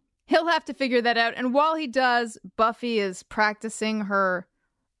 Well, he'll have to figure that out. And while he does, Buffy is practicing her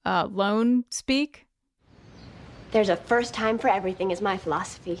loan speak. There's a first time for everything is my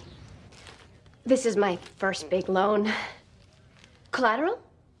philosophy. This is my first big loan. Collateral?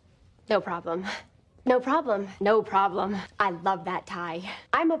 No problem. No problem. No problem. I love that tie.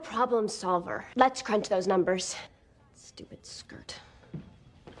 I'm a problem solver. Let's crunch those numbers. Stupid skirt.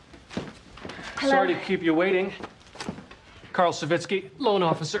 Hello? Sorry to keep you waiting. Carl Savitsky, loan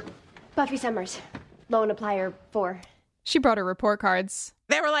officer. Buffy Summers, loan applier 4. She brought her report cards.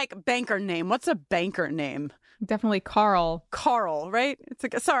 They were like, banker name. What's a banker name? Definitely Carl. Carl, right? It's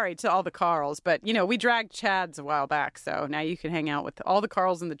like, sorry to all the Carls, but, you know, we dragged Chads a while back, so now you can hang out with all the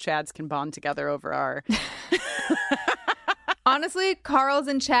Carls, and the Chads can bond together over our... Honestly, Carls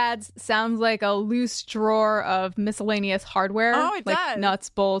and Chads sounds like a loose drawer of miscellaneous hardware. Oh, it like does. Nuts,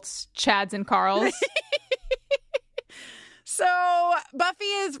 bolts, Chads, and Carls. So Buffy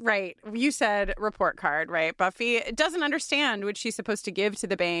is right. You said report card, right? Buffy doesn't understand what she's supposed to give to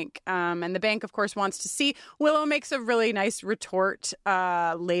the bank. And the bank, of course, wants to see. Willow makes a really nice retort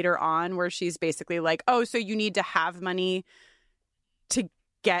later on where she's basically like, oh, so you need to have money to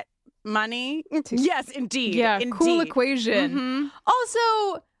get money? Yes, indeed. Yeah, indeed. Cool equation.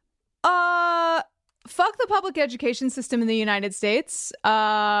 Also, fuck the public education system in the United States,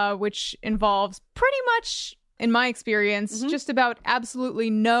 which involves pretty much, in my experience, just about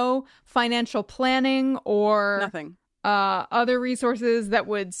absolutely no financial planning or nothing. Other resources that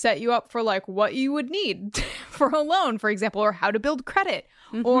would set you up for, like, what you would need for a loan, for example, or how to build credit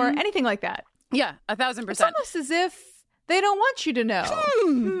or anything like that. Yeah, 1,000%. It's almost as if they don't want you to know.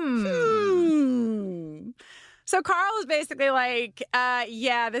 So Carl is basically like,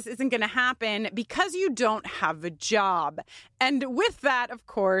 yeah, this isn't going to happen because you don't have a job. And with that, of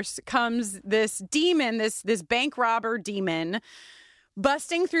course, comes this demon, this bank robber demon,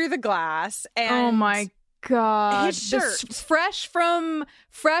 busting through the glass. And oh my God. His shirt. Fresh from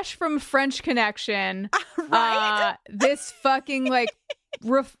French Connection. Right? This fucking,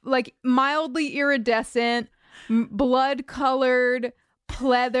 like, mildly iridescent, blood-colored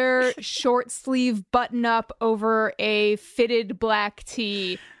pleather short sleeve button up over a fitted black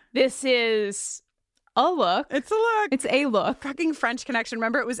tee. This is a look. It's a look. It's a look. Fucking French Connection.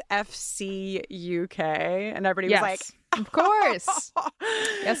 Remember, it was FC UK, and everybody was like, of course.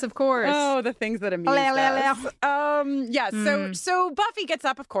 Yes, of course. oh, the things that amused us. So Buffy gets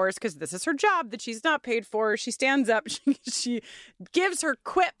up, of course, because this is her job that she's not paid for. She stands up, she gives her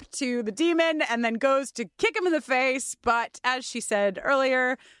quip to the demon, and then goes to kick him in the face. But as she said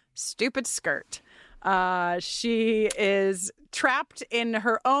earlier, stupid skirt. She is trapped in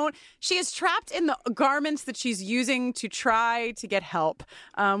the garments that she's using to try to get help,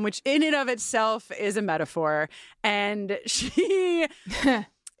 which in and of itself is a metaphor. And she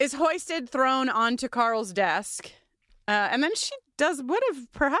is thrown onto Carl's desk. And then she does one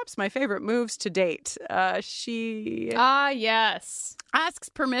of perhaps my favorite moves to date. She yes, asks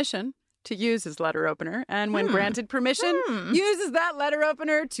permission to use his letter opener, and when granted permission, uses that letter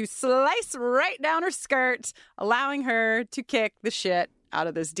opener to slice right down her skirt, allowing her to kick the shit out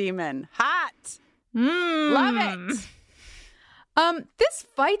of this demon. Hot. Love it. This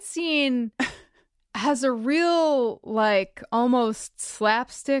fight scene has a real, like, almost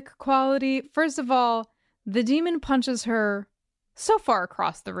slapstick quality. First of all, the demon punches her so far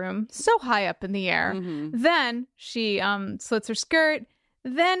across the room, so high up in the air. Then she slits her skirt.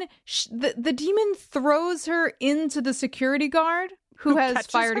 Then the demon throws her into the security guard who has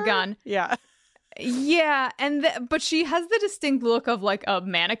fired a gun. Yeah. Yeah, but she has the distinct look of like a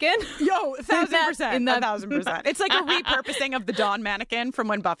mannequin. Yo, 1,000%. 1,000%. It's like a repurposing of the Dawn mannequin from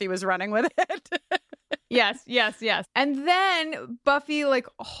when Buffy was running with it. Yes. And then Buffy like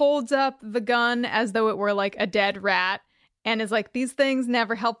holds up the gun as though it were like a dead rat. And is like, these things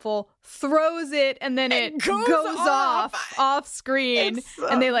never helpful, throws it, and then it goes off screen,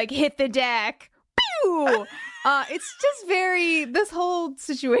 and they like hit the deck. Pew! It's just this whole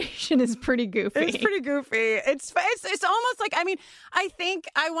situation is pretty goofy. It's pretty goofy. It's almost like, I mean, I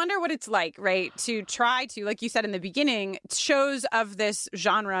wonder what it's like, right? To try to, like you said in the beginning, shows of this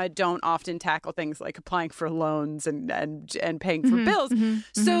genre don't often tackle things like applying for loans and paying for bills.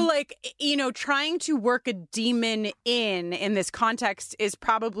 So like, you know, trying to work a demon in this context is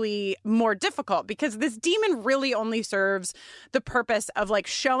probably more difficult because this demon really only serves the purpose of like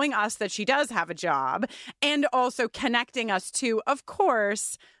showing us that she does have a job and also connecting us to, of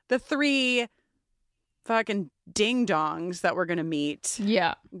course, the 3 fucking ding-dongs that we're going to meet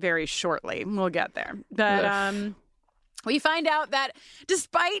very shortly. We'll get there. But we find out that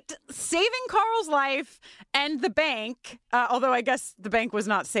despite saving Carl's life and the bank, although I guess the bank was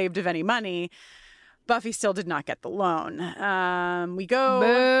not saved of any money, Buffy still did not get the loan. We go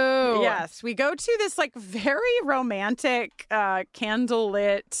to this like very romantic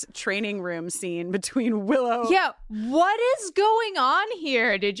candlelit training room scene between Willow. Yeah, what is going on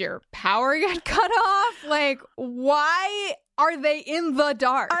here? Did your power get cut off? Like, why are they in the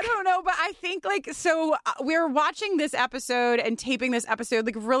dark? I don't know, but I think like, so we're watching this episode and taping this episode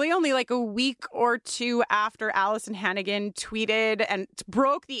like really only like a week or 2 after Allison Hannigan tweeted and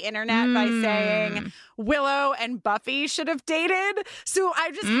broke the internet by saying Willow and Buffy should have dated. So I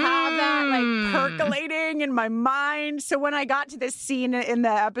just have that like percolating in my mind. So when I got to this scene in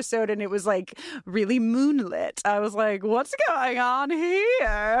the episode and it was like really moonlit, I was like, what's going on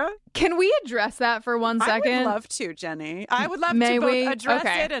here? Can we address that for 1 second? I would love to, Jenny. I would love to both address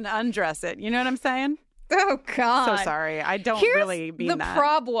it and undress it. You know what I'm saying? Oh, God. So sorry. I don't really mean that. Here's the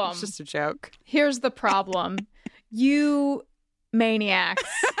problem. It's just a joke. Here's the problem. You maniacs.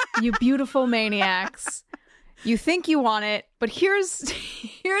 You beautiful maniacs. You think you want it, but here's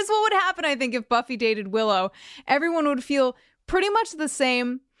what would happen, I think, if Buffy dated Willow. Everyone would feel pretty much the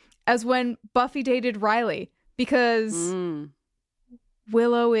same as when Buffy dated Riley, because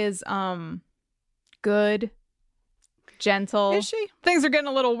Willow is good, gentle. Is she? Things are getting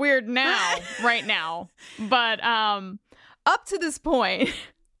a little weird now, right now. But up to this point,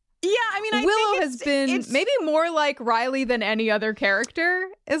 yeah, I mean, Willow has been maybe more like Riley than any other character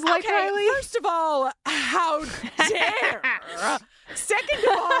is like Riley. First of all, how dare? Second of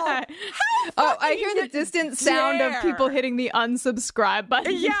all, I hear the distant sound of people hitting the unsubscribe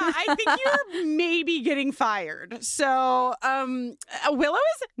button. Yeah, I think you're maybe getting fired. So, Willow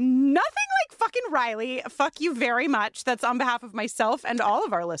is nothing like fucking Riley. Fuck you very much. That's on behalf of myself and all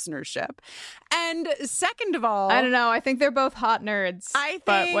of our listenership. And second of all, I don't know. I think they're both hot nerds.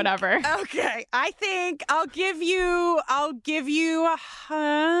 But whatever. Okay, I think I'll give you.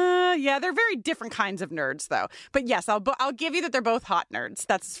 Yeah, they're very different kinds of nerds, though. But yes, I'll give you that they're both hot nerds.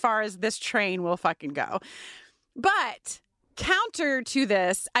 That's as far as this train will fucking go. But counter to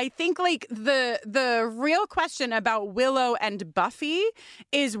this, I think like the real question about Willow and Buffy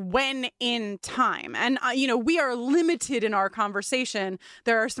is when in time. And, we are limited in our conversation.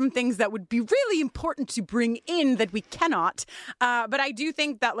 There are some things that would be really important to bring in that we cannot. But I do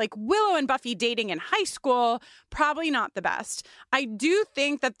think that like Willow and Buffy dating in high school, probably not the best. I do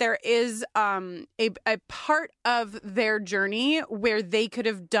think that there is a part of their journey where they could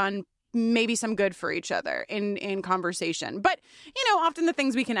have done maybe some good for each other in conversation. But, often the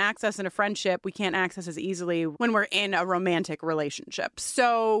things we can access in a friendship, we can't access as easily when we're in a romantic relationship.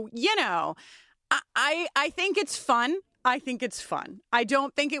 So, I think it's fun. I think it's fun. I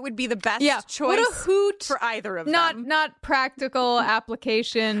don't think it would be the best choice what a hoot for either of them. Not practical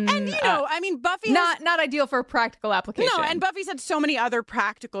application. And, Buffy not ideal for a practical application. No, and Buffy's had so many other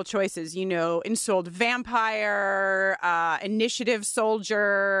practical choices, ensouled vampire, initiative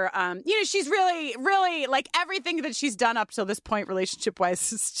soldier. She's really, really, like, everything that she's done up till this point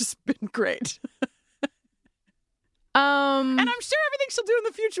relationship-wise has just been great. And I'm sure everything she'll do in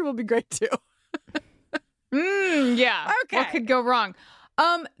the future will be great, too. Yeah. Okay. What could go wrong?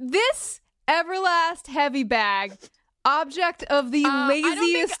 This Everlast heavy bag, object of the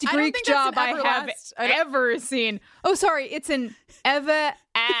laziest Greek job I have ever seen. Oh, sorry. It's an Everast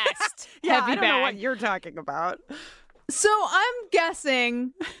Yeah, heavy I don't bag. know what you're talking about. So I'm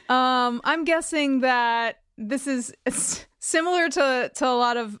guessing that this is similar to a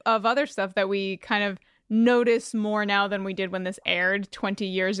lot of other stuff that we kind of notice more now than we did when this aired 20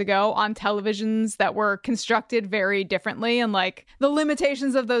 years ago on televisions that were constructed very differently, and like the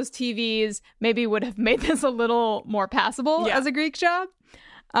limitations of those TVs maybe would have made this a little more passable as a Greek job.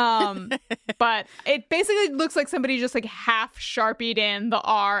 But it basically looks like somebody just like half Sharpied in the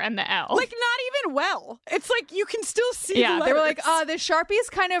R and the L. Like not even well. It's like you can still see the letters. They were like, the Sharpie's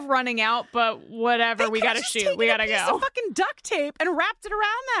kind of running out, but whatever, we gotta shoot. We gotta go. Piece of fucking duct tape and wrapped it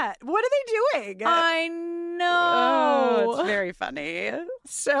around that. What are they doing? I know. Oh, it's very funny.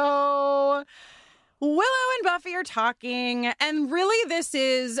 So Willow and Buffy are talking, and really this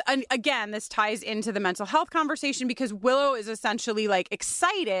is, again, this ties into the mental health conversation because Willow is essentially like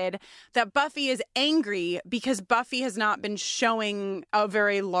excited that Buffy is angry because Buffy has not been showing a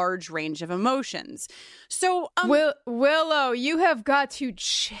very large range of emotions. So, Willow, you have got to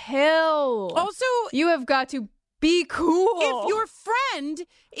chill. Also, you have got to be cool. If your friend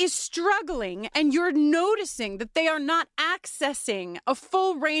is struggling and you're noticing that they are not accessing a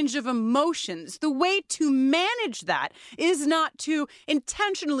full range of emotions, the way to manage that is not to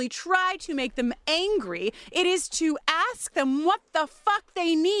intentionally try to make them angry. It is to ask them what the fuck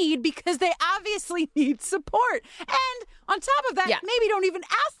they need because they obviously need support. And on top of that, maybe don't even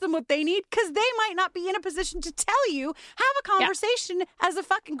ask them what they need because they might not be in a position to tell you. Have a conversation as a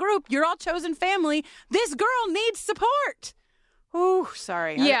fucking group. You're all chosen family. This girl needs support. Ooh,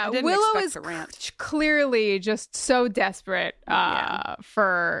 sorry. Yeah, I didn't Willow expect is to rant. clearly just so desperate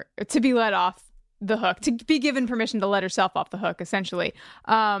to be let off the hook, to be given permission to let herself off the hook, essentially.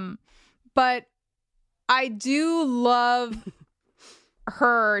 But I do love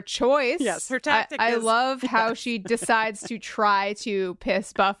her choice. Yes, her tactic I is... love how she decides to try to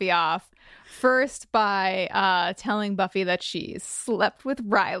piss Buffy off. First by telling Buffy that she slept with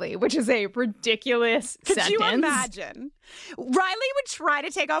Riley, which is a ridiculous sentence. Could you imagine? Riley would try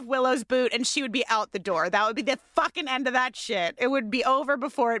to take off Willow's boot and she would be out the door. That would be the fucking end of that shit. It would be over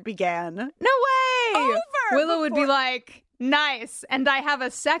before it began. No way! Willow would be like, nice, and I have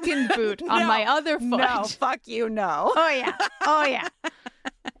a second boot on my other foot. No, fuck you, no. Oh, yeah.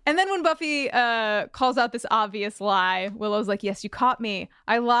 And then when Buffy calls out this obvious lie, Willow's like, yes, you caught me.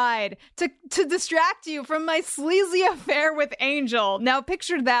 I lied to distract you from my sleazy affair with Angel. Now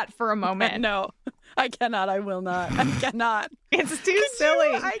picture that for a moment. No, I cannot. I will not. I cannot. It's too silly.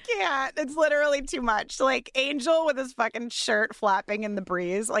 I can't. It's literally too much. Like Angel with his fucking shirt flapping in the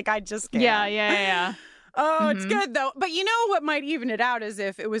breeze. Like I just can't. Yeah. Oh, it's good though. But you know what might even it out is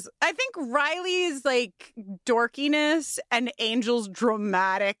if it was, I think Riley's like dorkiness and Angel's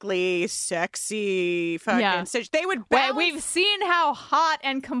dramatically sexy fucking stitch. They would balance. We've seen how hot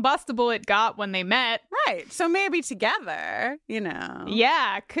and combustible it got when they met. Right. So maybe together,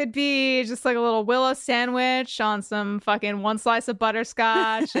 Yeah, could be just like a little Willow sandwich on some fucking one slice of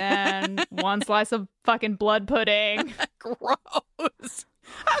butterscotch and one slice of fucking blood pudding. Gross.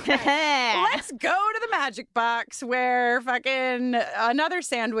 Okay, let's go to the magic box where fucking another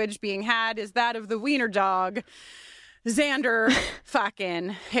sandwich being had is that of the wiener dog. Xander fucking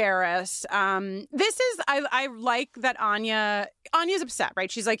Harris. This is I like that Anya's upset,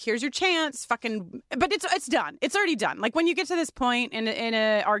 right? She's like, here's your chance, fucking, but it's done. It's already done. Like when you get to this point in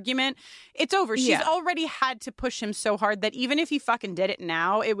an argument, it's over. She's already had to push him so hard that even if he fucking did it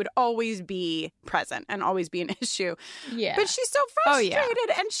now, it would always be present and always be an issue. Yeah. But she's so frustrated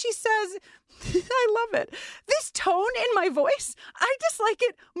and she says, I love it. This tone in my voice, I dislike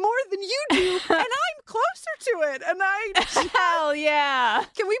it more than you do, and I'm closer to it. And I hell yeah.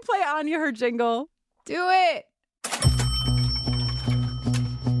 Can we play Anya her jingle? Do it.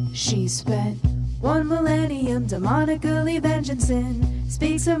 She spent 1 millennium demonically vengeancing,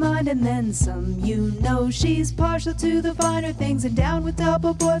 speaks her mind and then some. You know she's partial to the finer things and down with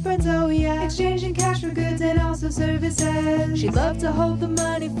double boyfriends, oh yeah. Exchanging cash for goods and also services. She'd love to hold the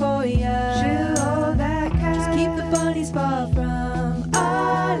money for ya. She'll hold that cash. Just keep the bunnies far from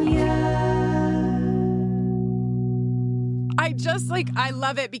Anya. I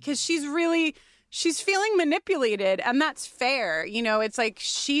love it because she's feeling manipulated, and that's fair. You know, it's like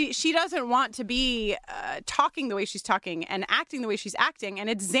she doesn't want to be talking the way she's talking and acting the way she's acting, and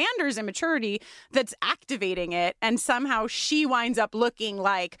it's Xander's immaturity that's activating it, and somehow she winds up looking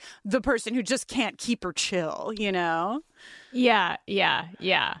like the person who just can't keep her chill, you know? Yeah.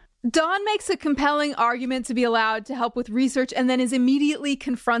 Dawn makes a compelling argument to be allowed to help with research and then is immediately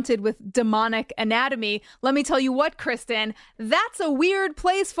confronted with demonic anatomy. Let me tell you what, Kristen, that's a weird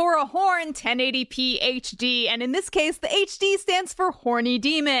place for a horn, 1080p HD. And in this case, the HD stands for horny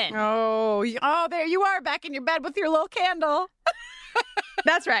demon. Oh, there you are back in your bed with your little candle.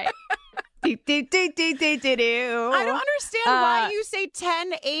 That's right. I don't understand why you say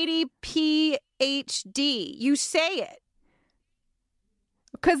 1080p HD. You say it.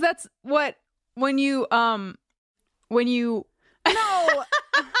 Because that's what, when you No.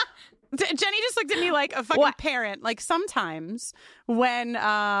 Jenny just looked at me like a fucking parent. Like sometimes when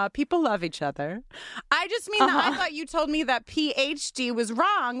people love each other, I just mean that I thought you told me that PhD was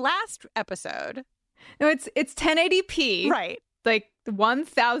wrong last episode. No, it's 1080p. Right. Like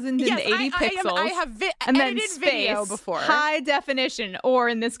 1080 pixels. I have and edited then space, video before. High definition, or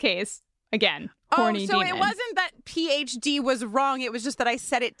in this case, again, horny demon. It wasn't that PhD was wrong. It was just that I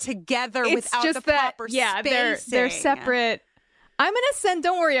said it together without the proper spacing. They're separate. I'm going to send,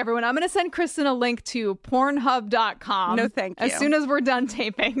 don't worry, everyone. I'm going to send Kristen a link to Pornhub.com. No, thank you. As soon as we're done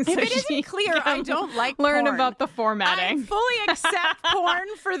taping. If it isn't clear, I don't like learn porn. about the formatting. I fully accept porn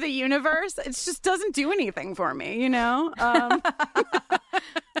for the universe. It just doesn't do anything for me, you know?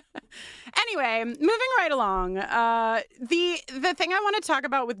 Anyway, moving right along, the thing I want to talk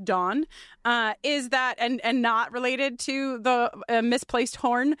about with Dawn is that, and not related to the misplaced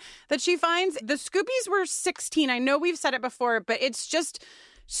horn that she finds, the Scoobies were 16. I know we've said it before, but it's just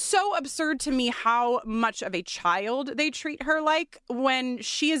so absurd to me how much of a child they treat her like when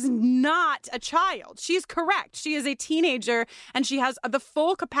she is not a child. She's correct. She is a teenager, and she has the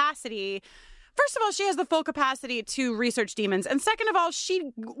full capacity. First of all, she has the full capacity to research demons. And second of all,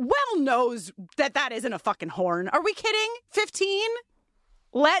 she well knows that that isn't a fucking horn. Are we kidding? 15?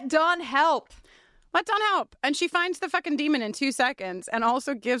 Let Dawn help. Let Dawn help. And she finds the fucking demon in 2 seconds and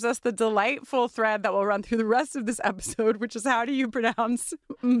also gives us the delightful thread that will run through the rest of this episode, which is how do you pronounce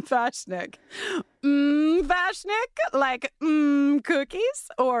Mfashnik? Mfashnik? Like cookies?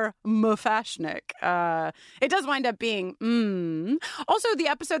 Or Mfashnik? It does wind up being Also, the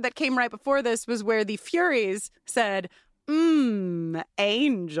episode that came right before this was where the Furies said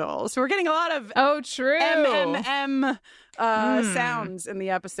angel. So we're getting a lot of sounds in the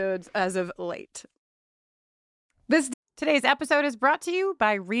episodes as of late. Today's episode is brought to you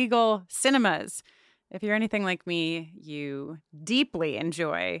by Regal Cinemas. If you're anything like me, you deeply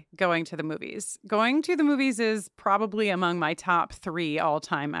enjoy going to the movies. Going to the movies is probably among my top 3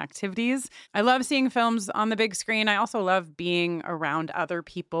 all-time activities. I love seeing films on the big screen. I also love being around other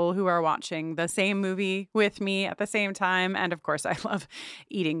people who are watching the same movie with me at the same time. And of course, I love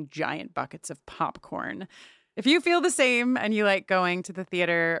eating giant buckets of popcorn. If you feel the same and you like going to the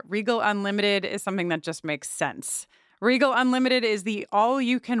theater, Regal Unlimited is something that just makes sense. Regal Unlimited is the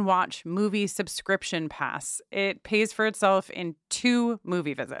all-you-can-watch movie subscription pass. It pays for itself in 2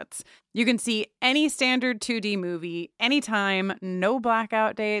 movie visits. You can see any standard 2D movie anytime, no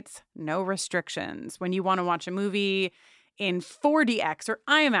blackout dates, no restrictions. When you want to watch a movie in 4DX or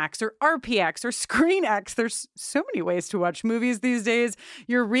IMAX or RPX or ScreenX, there's so many ways to watch movies these days.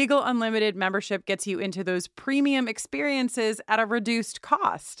 Your Regal Unlimited membership gets you into those premium experiences at a reduced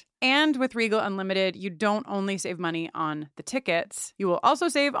cost. And with Regal Unlimited, you don't only save money on the tickets, you will also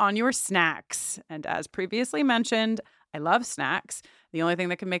save on your snacks. And as previously mentioned, I love snacks. The only thing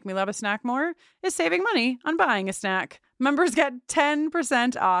that can make me love a snack more is saving money on buying a snack. Members get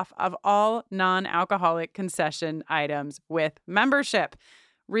 10% off of all non-alcoholic concession items with membership.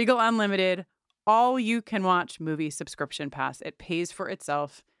 Regal Unlimited, all-you-can-watch movie subscription pass. It pays for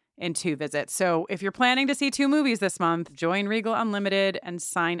itself in 2 visits. So if you're planning to see 2 movies this month, join Regal Unlimited and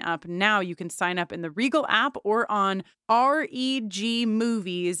sign up now. You can sign up in the Regal app or on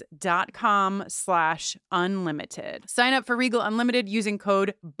regmovies.com/unlimited. Sign up for Regal Unlimited using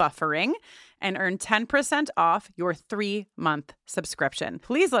code BUFFERING and earn 10% off your 3-month subscription.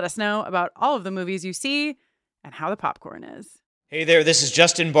 Please let us know about all of the movies you see and how the popcorn is. Hey there, this is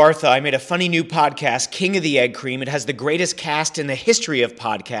Justin Bartha. I made a funny new podcast, King of the Egg Cream. It has the greatest cast in the history of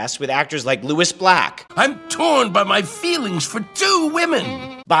podcasts with actors like Louis Black. I'm torn by my feelings for 2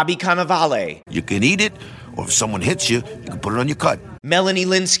 women. Bobby Cannavale. You can eat it, or if someone hits you, you can put it on your cut. Melanie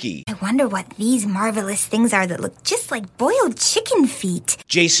Linsky. I wonder what these marvelous things are that look just like boiled chicken feet.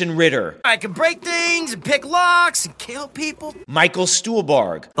 Jason Ritter. I can break things and pick locks and kill people. Michael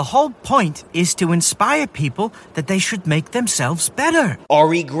Stuhlbarg. The whole point is to inspire people that they should make themselves better.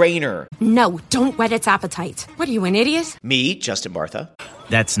 Ari Grainer. No, don't whet its appetite. What are you, an idiot? Me, Justin Bartha.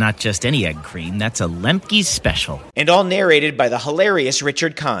 That's not just any egg cream, that's a Lemke's special. And all narrated by the hilarious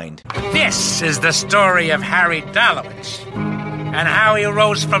Richard Kind. This is the story of Harry Dalowitz and how he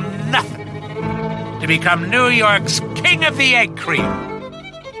rose from nothing to become New York's King of the Egg Cream.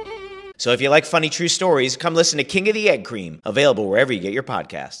 So if you like funny true stories, come listen to King of the Egg Cream, available wherever you get your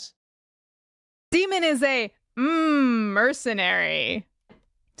podcasts. Demon is a mercenary.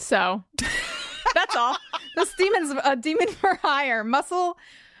 So that's all. This demon's a demon for hire. Muscle.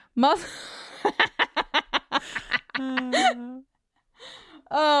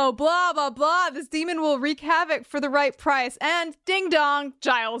 Oh, blah, blah, blah. This demon will wreak havoc for the right price. And ding dong,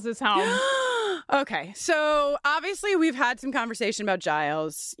 Giles is home. Okay, so obviously we've had some conversation about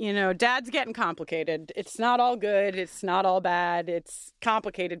Giles. You know, Dad's getting complicated. It's not all good. It's not all bad. It's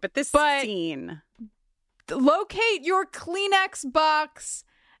complicated. But scene. Locate your Kleenex box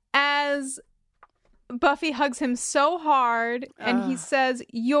as Buffy hugs him so hard. And he says,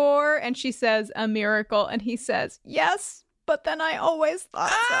 "You're," and she says, "a miracle." And he says, "Yes. But then I always thought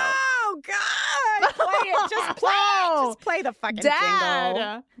so." Oh, God. Play it. Just play it. Just play the fucking Dad.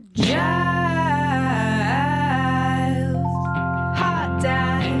 jingle. Giles, hot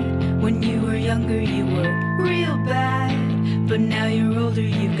dad. When you were younger, you were real bad. But now you're older,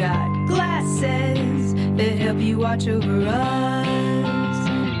 you've got glasses that help you watch over us.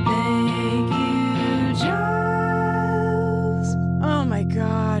 Thank you, Giles. Oh, my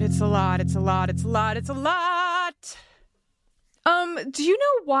God. It's a lot. It's a lot. It's a lot. It's a lot. Do you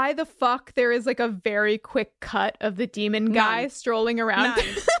know why the fuck there is like a very quick cut of the demon guy strolling around? None.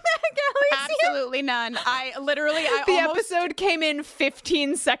 Absolutely none. The episode came in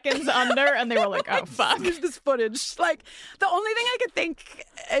 15 seconds under, and they were like, "Oh fuck, this footage." Like the only thing I could think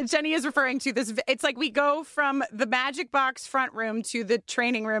Jenny is referring to this. It's like we go from the magic box front room to the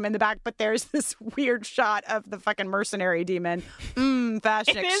training room in the back, but there's this weird shot of the fucking mercenary demon.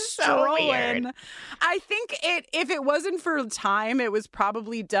 Fashion it is so weird. I think if it wasn't for time, it was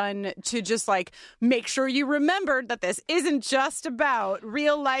probably done to just like make sure you remembered that this isn't just about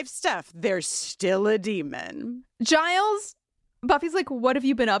real life stuff. There's still a demon. Giles, Buffy's like, "What have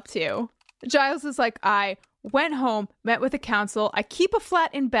you been up to?" Giles is like, "I went home, met with the council. I keep a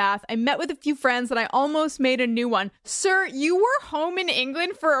flat in Bath. I met with a few friends and I almost made a new one." Sir, you were home in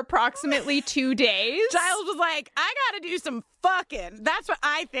England for approximately 2 days. Giles was like, "I gotta do some fucking." That's what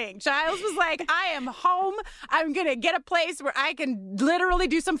I think. Giles was like, "I am home. I'm gonna get a place where I can literally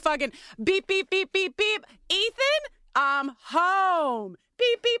do some fucking beep, beep, beep, beep, beep. Ethan, I'm home.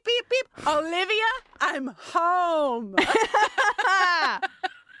 Beep, beep, beep, beep. Olivia, I'm home."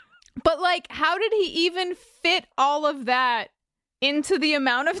 But like, how did he even fit all of that into the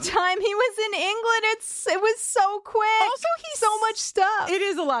amount of time he was in England? It was so quick. Also, he's so much stuff. It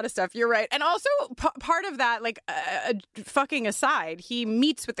is a lot of stuff. You're right. And also part of that, like fucking aside, he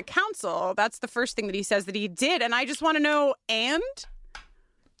meets with the council. That's the first thing that he says that he did. And I just want to know, and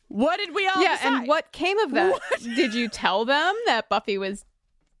what did we all decide? And what came of that? Did you tell them that Buffy was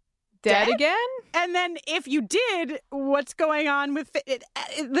dead again? And then if you did, what's going on with it?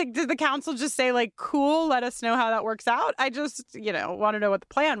 Like, did the council just say like, "Cool, let us know how that works out"? I just, want to know what the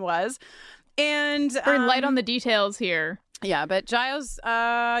plan was. And very light on the details here. Yeah, but Giles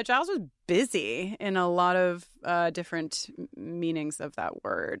was busy in a lot of different meanings of that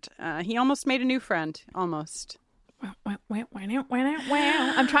word. He almost made a new friend. Almost. I'm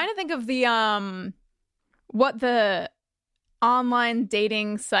trying to think of the what the online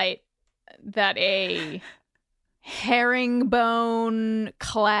dating site that a herringbone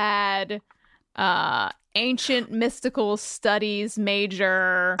clad ancient mystical studies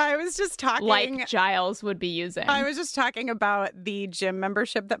major. I was just talking like Giles would be using. I was just talking about the gym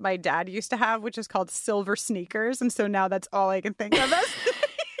membership that my dad used to have, which is called Silver Sneakers, and so now that's all I can think of.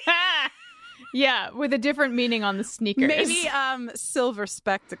 Yeah, with a different meaning on the sneakers. Maybe silver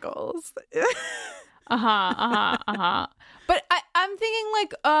spectacles. But I'm thinking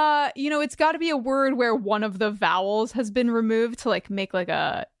like, it's got to be a word where one of the vowels has been removed to like make like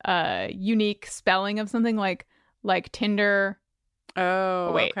a unique spelling of something like Tinder.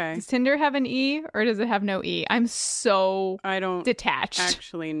 Oh, wait. Okay. Does Tinder have an E or does it have no E? I'm so detached.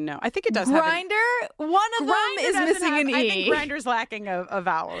 Actually, no. I think it does. Grindr? One of them is missing an E. I think Grindr's lacking a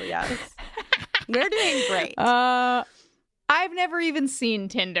vowel. Yes. They're doing great. I've never even seen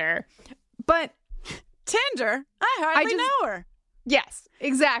Tinder, but Tinder? I hardly know her. Yes,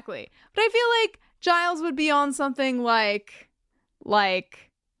 exactly. But I feel like Giles would be on something like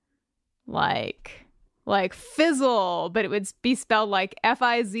fizzle, but it would be spelled like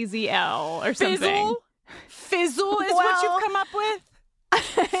Fizzl or something. Fizzle is what you've come up with?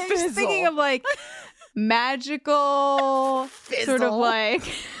 I'm just thinking of like magical sort of like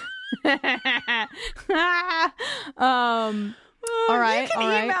all right, you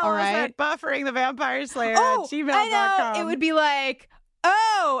can email us at bufferingthevampireslayer at gmail.com. I know. It would be like,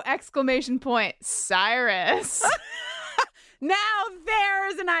 exclamation point, Cyrus. Now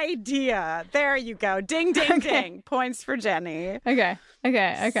there's an idea. There you go. Ding, ding, ding. Points for Jenny. Okay.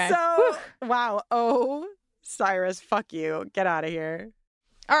 So, wow. Oh, Cyrus, fuck you. Get out of here.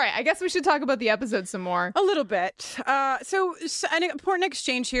 All right, I guess we should talk about the episode some more. A little bit. So an important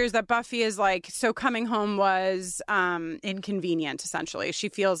exchange here is that Buffy is like, so coming home was inconvenient, essentially. She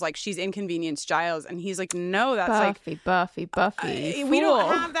feels like she's inconvenienced Giles, and he's like, no, that's Buffy. We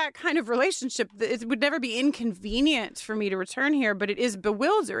don't have that kind of relationship. It would never be inconvenient for me to return here, but it is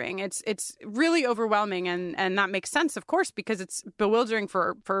bewildering. It's really overwhelming, and that makes sense, of course, because it's bewildering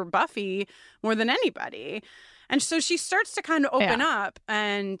for Buffy more than anybody. And so she starts to kind of open up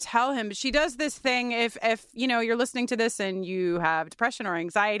and tell him. She does this thing. If you're listening to this and you have depression or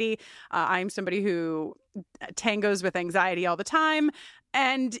anxiety, I'm somebody who tangos with anxiety all the time.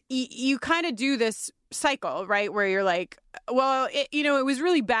 And you kind of do this cycle, right? Where you're like, well, it was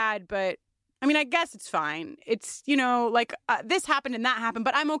really bad, but I mean, I guess it's fine. It's, this happened and that happened,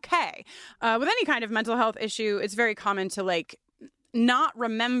 but I'm okay. With any kind of mental health issue, it's very common to like not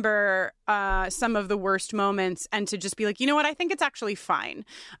remember some of the worst moments and to just be like, you know what, I think it's actually fine.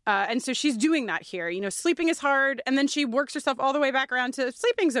 And so she's doing that here. Sleeping is hard. And then she works herself all the way back around to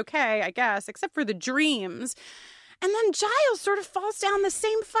sleeping's okay, I guess, except for the dreams. And then Giles sort of falls down the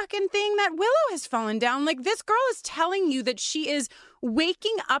same fucking thing that Willow has fallen down. Like, this girl is telling you that she is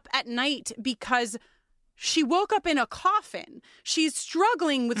waking up at night because she woke up in a coffin. She's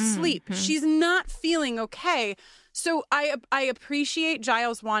struggling with sleep. She's not feeling okay. So I appreciate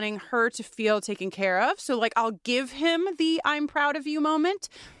Giles wanting her to feel taken care of. So, like, I'll give him the I'm proud of you moment.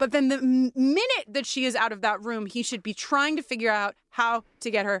 But then the minute that she is out of that room, he should be trying to figure out how to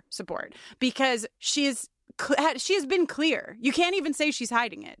get her support. Because she has been clear. You can't even say she's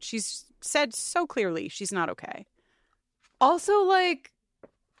hiding it. She's said so clearly she's not okay. Also, like,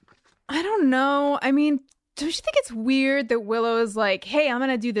 I don't know. I mean, don't you think it's weird that Willow is like, hey, I'm going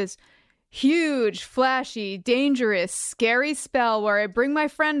to do this huge, flashy, dangerous, scary spell where I bring my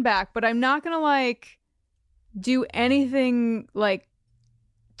friend back, but I'm not going to, like, do anything, like,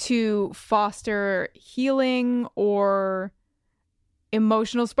 to foster healing or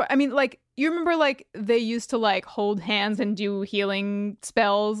emotional support. I mean, like, you remember, like, they used to, like, hold hands and do healing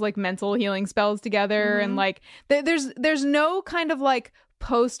spells, like, mental healing spells together, and, like, there's no kind of, like,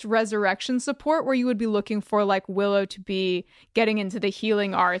 post-resurrection support where you would be looking for, like, Willow to be getting into the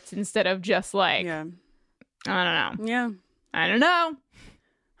healing arts instead of just, like, I don't know. Yeah. I don't know.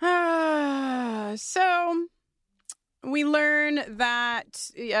 So we learn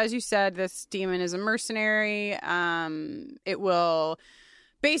that, as you said, this demon is a mercenary. It will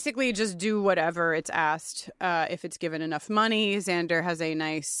basically just do whatever it's asked if it's given enough money. Xander has a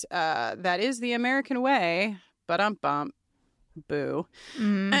nice, that is the American way, bump. Boo.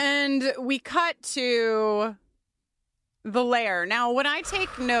 And we cut to the lair. Now, when I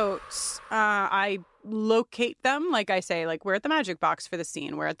take notes, I locate them. Like I say, like, we're at the magic box for the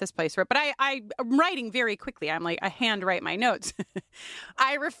scene. We're at this place. But I'm writing very quickly. I'm like, I handwrite my notes.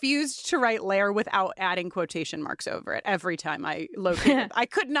 I refused to write lair without adding quotation marks over it every time I locate it. I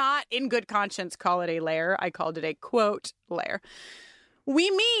could not, in good conscience, call it a lair. I called it a quote lair.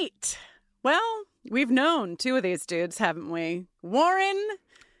 We meet. Well, we've known two of these dudes, haven't we? Warren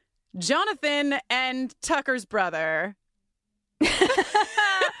Jonathan and Tucker's brother.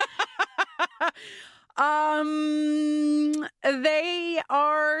 They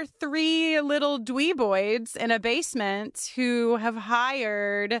are three little dweeboids in a basement who have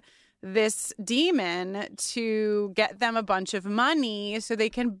hired this demon to get them a bunch of money so they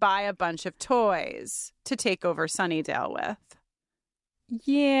can buy a bunch of toys to take over Sunnydale with.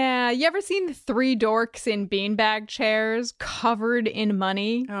 Yeah, you ever seen three dorks in beanbag chairs covered in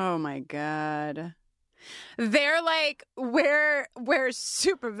money? Oh my god. They're like, we're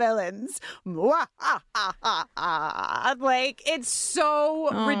supervillains. Like, it's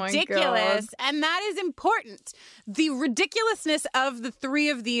so ridiculous. And that is important. The ridiculousness of the three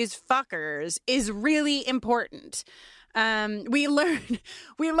of these fuckers is really important. We learn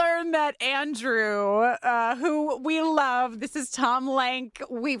that Andrew, who we love, this is Tom Lenk.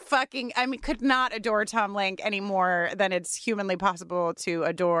 Could not adore Tom Lenk any more than it's humanly possible to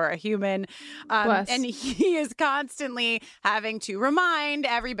adore a human. And he is constantly having to remind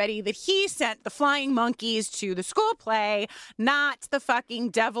everybody that he sent the flying monkeys to the school play, not the fucking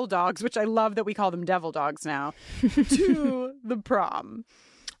devil dogs, which I love that we call them devil dogs now, to the prom.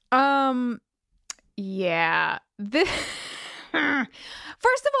 Yeah. First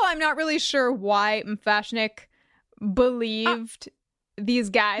of all, I'm not really sure why Mfashnik believed these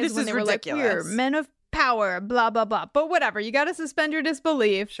guys when they were ridiculous. Like, we're men of power, blah, blah, blah. But whatever, you got to suspend your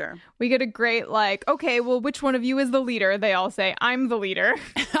disbelief. Sure. We get a great, like, okay, well, which one of you is the leader? They all say, I'm the leader.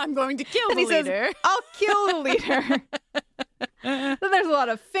 I'm going to kill the leader. Says, I'll kill the leader. Then there's a lot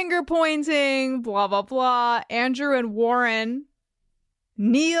of finger pointing, blah, blah, blah. Andrew and Warren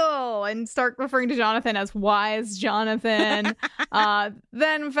kneel and start referring to Jonathan as Wise Jonathan. Then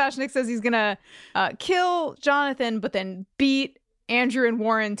Mfashnik says he's gonna kill Jonathan, but then beat Andrew and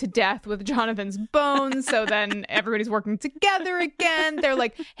Warren to death with Jonathan's bones. So then everybody's working together again. They're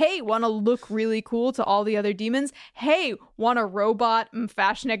like, hey, want to look really cool to all the other demons? Hey, want a robot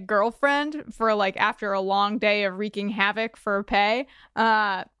Mfashnik girlfriend for like after a long day of wreaking havoc for pay?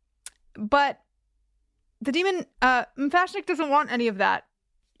 But the demon, Mfashnik doesn't want any of that.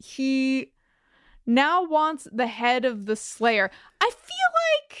 He now wants the head of the Slayer. I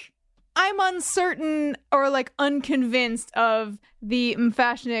feel like I'm uncertain or like unconvinced of the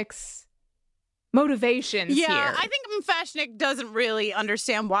Mfashnik's motivations here. Yeah, I think Mfashnik doesn't really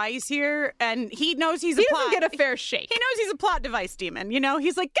understand why he's here, and he knows he doesn't get a fair shake. He knows he's a plot device demon, you know?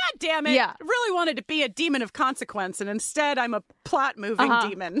 He's like, God damn it, I really wanted to be a demon of consequence, and instead I'm a plot-moving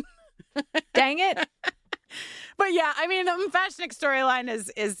demon. Dang it. But yeah, I mean, the Mfashnik storyline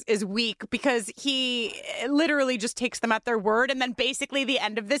is weak because he literally just takes them at their word. And then basically the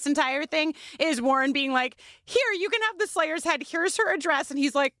end of this entire thing is Warren being like, here, you can have the Slayer's head. Here's her address. And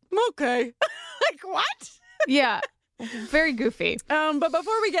he's like, okay. Like, what? Yeah. Very goofy. But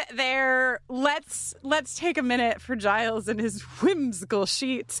before we get there, let's take a minute for Giles and his whimsical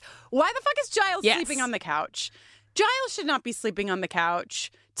sheets. Why the fuck is Giles sleeping on the couch? Giles should not be sleeping on the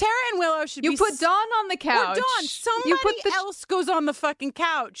couch. Tara and Willow should be... You put Dawn on the couch. Or Dawn. Somebody else goes on the fucking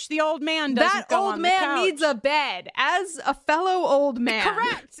couch. The old man doesn't go on the couch. That old man needs a bed. As a fellow old man.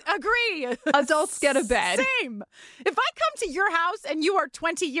 Correct. Agree. Adults get a bed. Same. If I come to your house and you are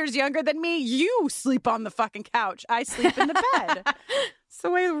 20 years younger than me, you sleep on the fucking couch. I sleep in the bed. It's the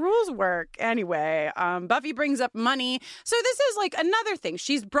way the rules work. Anyway, Buffy brings up money. So this is like another thing.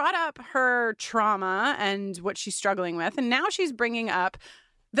 She's brought up her trauma and what she's struggling with. And now she's bringing up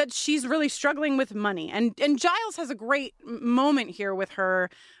that she's really struggling with money. And Giles has a great moment here with her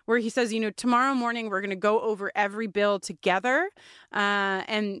where he says, you know, tomorrow morning we're going to go over every bill together.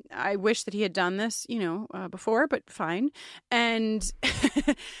 And I wish that he had done this, you know, before, but fine. And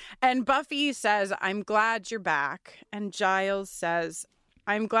and Buffy says, I'm glad you're back. And Giles says,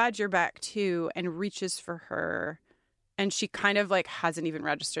 I'm glad you're back too, and reaches for her. And she kind of like hasn't even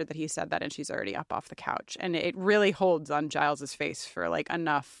registered that he said that, and she's already up off the couch. And it really holds on Giles's face for like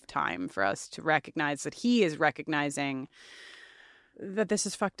enough time for us to recognize that he is recognizing that this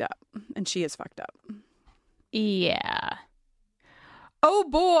is fucked up and she is fucked up. Yeah. Oh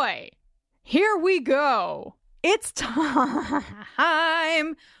boy, here we go. It's time.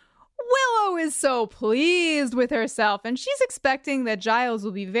 Willow is so pleased with herself, and she's expecting that Giles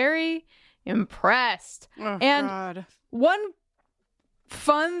will be very impressed. Oh, and God. One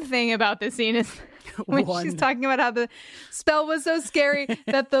fun thing about this scene is when she's talking about how the spell was so scary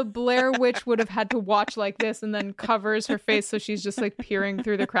that the Blair Witch would have had to watch like this and then covers her face so she's just like peering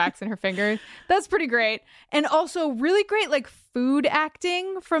through the cracks in her fingers. That's pretty great. And also really great like food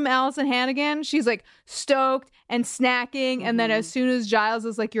acting from Allison Hannigan. She's like stoked and snacking, and then as soon as Giles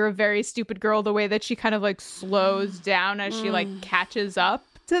is like, you're a very stupid girl, the way that she kind of like slows down as she like catches up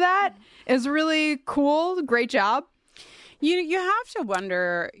to that is really cool. Great job. You have to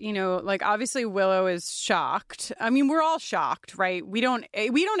wonder, like obviously Willow is shocked. I mean, we're all shocked, right? We don't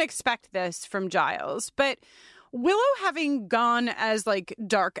expect this from Giles, but Willow having gone as like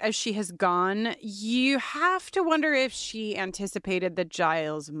dark as she has gone, you have to wonder if she anticipated that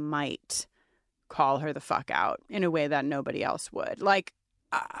Giles might call her the fuck out in a way that nobody else would. Like,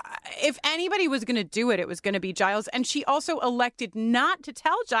 if anybody was going to do it, it was going to be Giles. And she also elected not to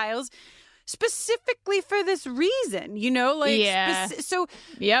tell Giles specifically for this reason, so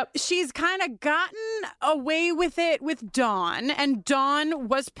she's kind of gotten away with it with Dawn, and Dawn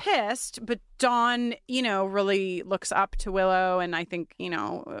was pissed, but Dawn, really looks up to Willow, and I think,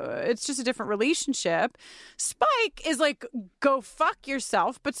 it's just a different relationship. Spike is like, go fuck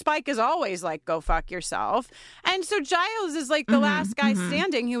yourself, but Spike is always like, go fuck yourself. And so Giles is like the last guy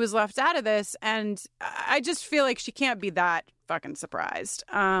standing who was left out of this, and I just feel like she can't be that fucking surprised.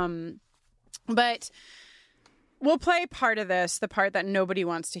 But we'll play part of this, the part that nobody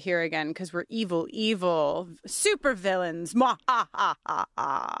wants to hear again, because we're evil super villains. But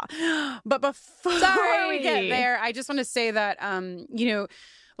before we get there, I just want to say that,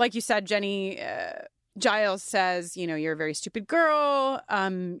 like you said, Jenny, Giles says, you're a very stupid girl.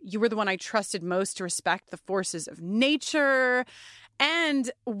 You were the one I trusted most to respect the forces of nature. And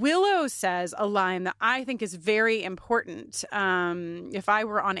Willow says a line that I think is very important. If I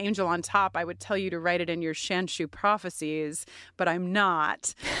were on Angel on Top, I would tell you to write it in your Shanshu prophecies, but I'm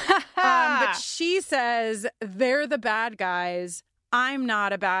not. But she says, they're the bad guys. I'm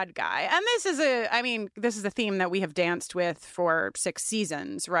not a bad guy. And this is a theme that we have danced with for 6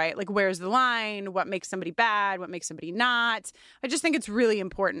 seasons, right? Like, where's the line? What makes somebody bad? What makes somebody not? I just think it's really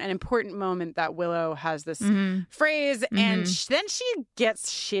important, an important moment that Willow has this phrase. And then she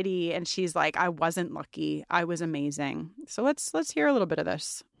gets shitty and she's like, I wasn't lucky. I was amazing. So let's hear a little bit of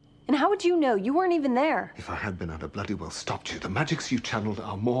this. And how would you know? You weren't even there. If I had been, I'd have bloody well stopped you. The magics you channeled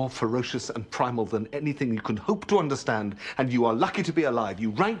are more ferocious and primal than anything you can hope to understand, and you are lucky to be alive,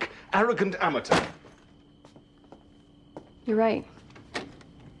 you rank, arrogant amateur. You're right.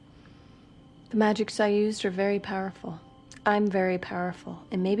 The magics I used are very powerful. I'm very powerful,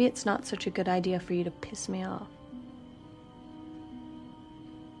 and maybe it's not such a good idea for you to piss me off.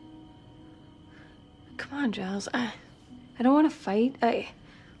 Come on, Giles. I don't want to fight.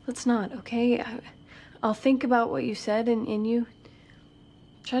 Let's not, okay? I'll think about what you said, and you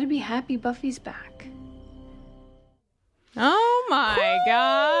try to be happy Buffy's back. Oh my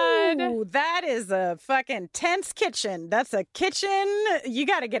God. That is a fucking tense kitchen. That's a kitchen. You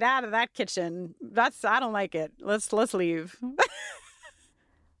got to get out of that kitchen. I don't like it. Let's leave.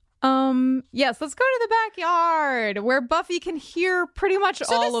 Yes, let's go to the backyard where Buffy can hear pretty much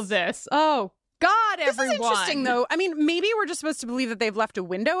all of this. Oh, God, everyone. This is interesting, though. I mean, maybe we're just supposed to believe that they've left a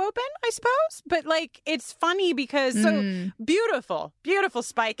window open, I suppose. But, like, it's funny because, so beautiful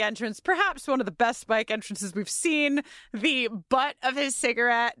Spike entrance. Perhaps one of the best Spike entrances we've seen. The butt of his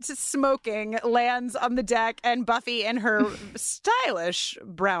cigarette smoking lands on the deck, and Buffy in her stylish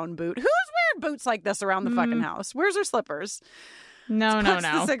brown boot. Who's wearing boots like this around the fucking house? Where's her slippers? No. Puts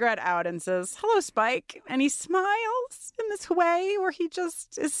the cigarette out and says, hello, Spike. And he smiles in this way where he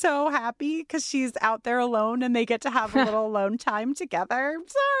just is so happy because she's out there alone and they get to have a little alone time together.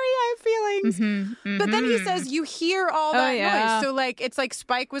 Sorry, I have feelings. But then he says, you hear all that noise. So, like, it's like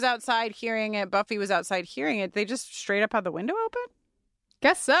Spike was outside hearing it. Buffy was outside hearing it. They just straight up had the window open?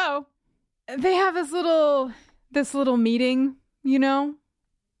 Guess so. They have this little meeting,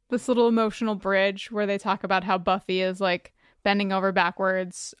 this little emotional bridge where they talk about how Buffy is, like, bending over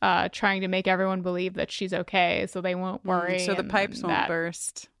backwards, trying to make everyone believe that she's okay so they won't worry. So the pipes won't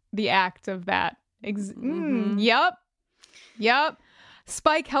burst. The act of that. Yep.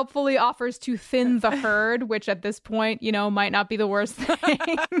 Spike helpfully offers to thin the herd, which at this point, might not be the worst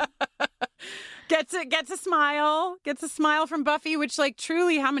thing. Gets a smile from Buffy, which, like,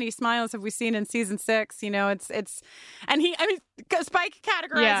 truly, how many smiles have we seen in season 6? Spike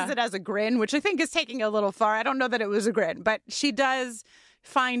categorizes it as a grin, which I think is taking a little far. I don't know that it was a grin, but she does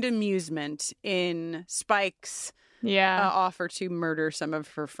find amusement in Spike's offer to murder some of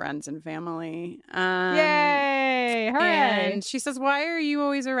her friends and family. Yay! Hooray! And she says, "Why are you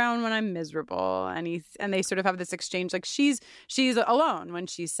always around when I'm miserable?" And they sort of have this exchange, like she's alone when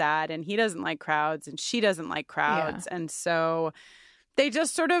she's sad, and he doesn't like crowds, and she doesn't like crowds, and so they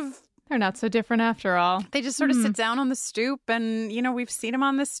just sort of. They're not so different after all. They just sort of sit down on the stoop, and we've seen them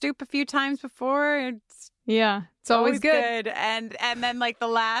on the stoop a few times before. It's always good. And then, like, the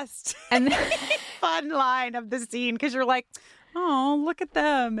last fun line of the scene, because you're like, oh, look at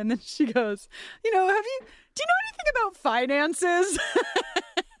them. And then she goes, do you know anything about finances?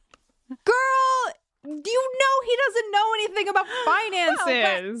 he doesn't know anything about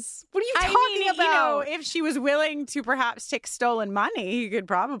finances. What are you talking about? You know, if she was willing to perhaps take stolen money, he could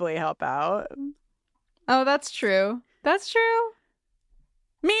probably help out. Oh, that's true. That's true.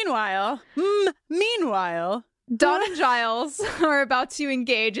 Meanwhile, Dawn and Giles are about to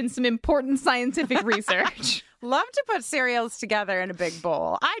engage in some important scientific research. Love to put cereals together in a big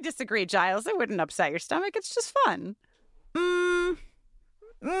bowl. I disagree, Giles. It wouldn't upset your stomach. It's just fun.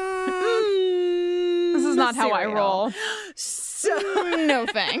 This is not how I roll. No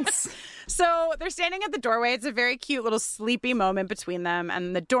thanks. So they're standing at the doorway. It's a very cute little sleepy moment between them.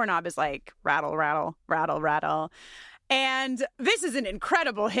 And the doorknob is like rattle, rattle, rattle, rattle. And this is an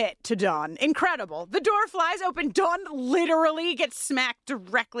incredible hit to Dawn. Incredible. The door flies open. Dawn literally gets smacked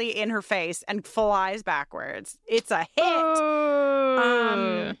directly in her face and flies backwards. It's a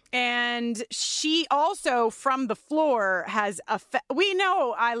hit. And she also, from the floor, has a... we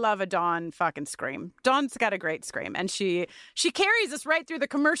know I love a Dawn fucking scream. Dawn's got a great scream. And she carries us right through the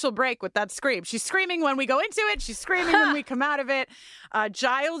commercial break with that scream. She's screaming when we go into it. She's screaming when we come out of it.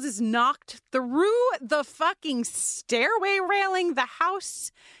 Giles is knocked through the fucking stairway railing. The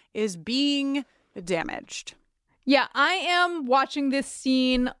house is being damaged. Yeah, I am watching this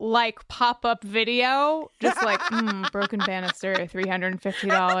scene like pop-up video. Just like, broken banister,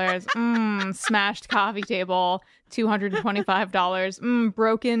 $350. Smashed coffee table, $225.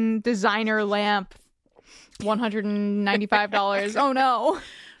 Broken designer lamp, $195. Oh no.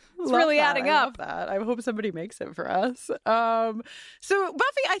 It's really adding up. I love that. I hope somebody makes it for us. So,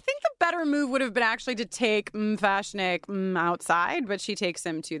 Buffy, I think the better move would have been actually to take Fashnik outside, but she takes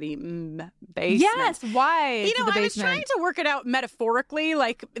him to the basement. Yes, why? You know, to the I basement? was trying to work it out metaphorically.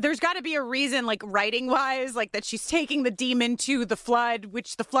 Like, there's got to be a reason, like, writing-wise, like, that she's taking the demon to the flood,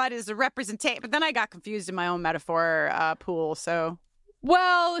 which the flood is a representation. But then I got confused in my own metaphor pool, so...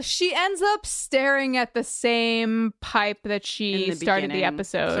 Well, she ends up staring at the same pipe that she started the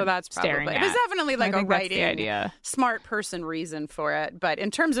episode. So that's staring probably at. It was definitely like a writing idea. Smart person reason for it. But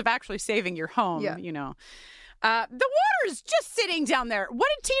in terms of actually saving your home, you know. The water's just sitting down there. What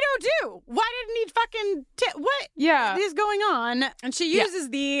did Tito do? Why didn't he fucking... what is going on? And she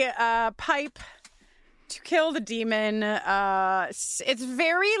uses the pipe... to kill the demon. It's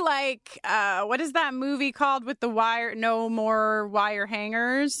very like, what is that movie called with the wire? No more wire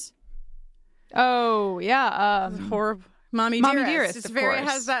hangers. Oh yeah, horrible. Mommy Dearest. It's very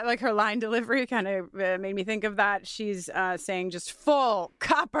has that like her line delivery kind of made me think of that. She's saying just full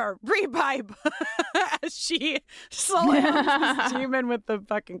copper repipe as she slams this demon with the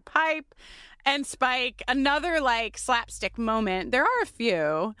fucking pipe. And Spike, another like slapstick moment. There are a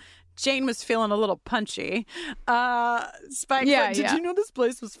few. Jane was feeling a little punchy. Spike's like, did you know this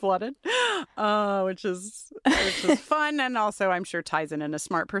place was flooded? Which is fun and also I'm sure ties in a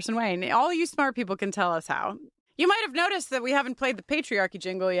smart person way. And all you smart people can tell us how. You might have noticed that we haven't played the patriarchy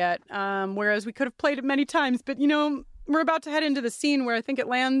jingle yet, whereas we could have played it many times. But, you know, we're about to head into the scene where I think it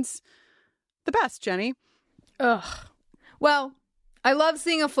lands the best, Jenny. Ugh. Well, I love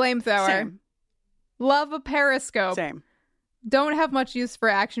seeing a flamethrower. Same. Love a periscope. Same. Don't have much use for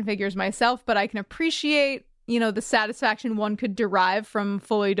action figures myself, but I can appreciate, you know, the satisfaction one could derive from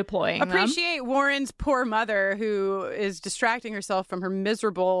fully deploying Appreciate Warren's poor mother who is distracting herself from her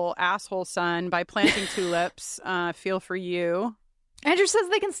miserable asshole son by planting tulips. Feel for you. Andrew says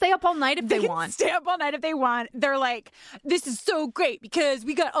they can stay up all night if they want. Stay up all night if they want. They're like, this is so great because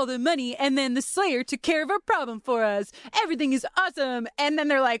we got all the money and then the Slayer took care of our problem for us. Everything is awesome. And then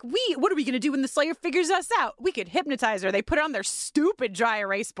they're like, what are we going to do when the Slayer figures us out? We could hypnotize her. They put it on their stupid dry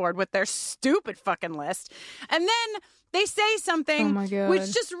erase board with their stupid fucking list. And then they say something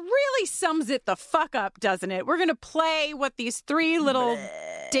which just really sums it the fuck up, doesn't it? We're going to play what these three little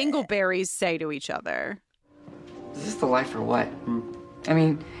dingleberries say to each other. Is this the life or what? I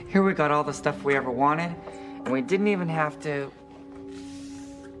mean, here we got all the stuff we ever wanted, and we didn't even have to...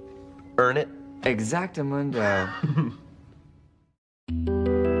 earn it? Exactamundo.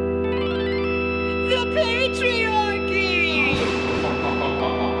 The patriarchy!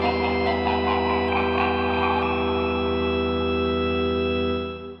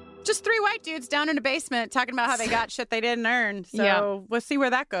 Just three white dudes down in a basement talking about how they got shit they didn't earn. So we'll see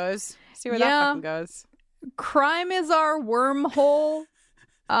where that goes. See where that fucking goes. Crime is our wormhole,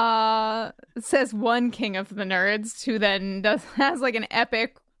 says one king of the nerds, who then has like an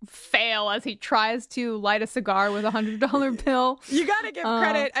epic fail as he tries to light a cigar with $100 bill. You gotta give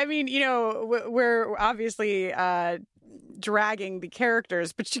credit. I mean, you know, we're obviously dragging the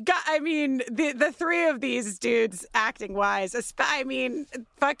characters, but the three of these dudes acting wise, I mean,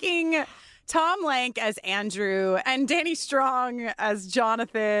 fucking Tom Lank as Andrew and Danny Strong as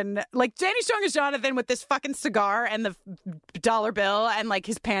Jonathan. Like, Danny Strong as Jonathan with this fucking cigar and the dollar bill and, like,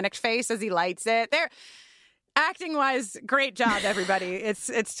 his panicked face as he lights it. They're acting-wise, great job, everybody.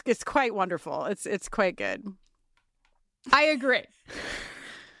 It's quite wonderful. It's quite good. I agree.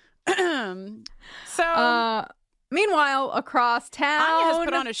 So, meanwhile, across town, Anya has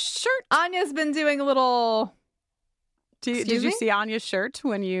put on a shirt. Anya's been doing a little... Did you see Anya's shirt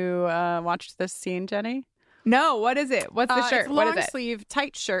when you watched this scene, Jenny? No, what is it? What's the shirt? It's a what is long it? sleeve,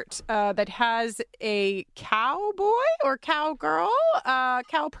 tight shirt that has a cowboy or cowgirl,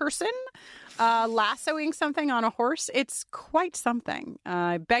 cow person lassoing something on a horse. It's quite something.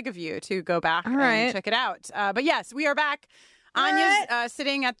 I beg of you to go back and check it out. But yes, we are back. Anya's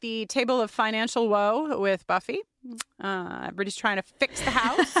sitting at the table of financial woe with Buffy. Everybody's trying to fix the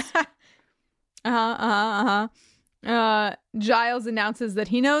house. Giles announces that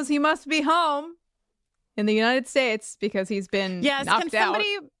he knows he must be home in the United States because he's been knocked out. Can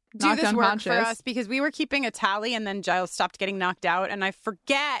somebody do this work for us? Because we were keeping a tally and then Giles stopped getting knocked out and I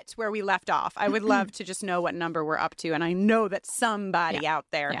forget where we left off. I would love to just know what number we're up to, and I know that somebody out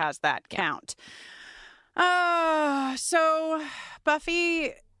there has that count. So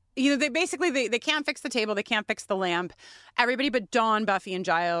Buffy... they can't fix the table. They can't fix the lamp. Everybody but Dawn, Buffy, and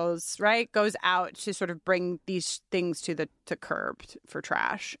Giles, right, goes out to sort of bring these things to curb for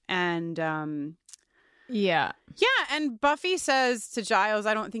trash. And, and Buffy says to Giles,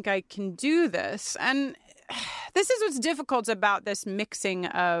 I don't think I can do this. And this is what's difficult about this mixing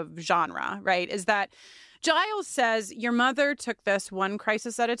of genre, right, is that Giles says, your mother took this one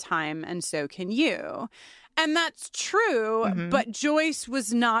crisis at a time, and so can you. And that's true, but Joyce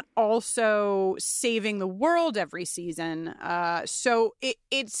was not also saving the world every season. So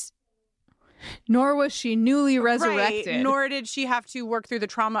it's... Nor was she newly resurrected. Right, nor did she have to work through the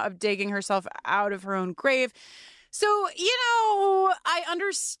trauma of digging herself out of her own grave. So, I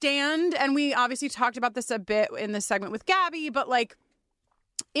understand, and we obviously talked about this a bit in the segment with Gabby, but, like,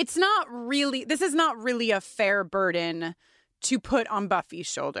 this is not really a fair burden to put on Buffy's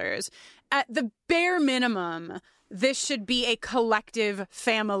shoulders. At the bare minimum, this should be a collective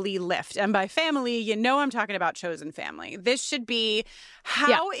family lift. And by family, I'm talking about chosen family. This should be,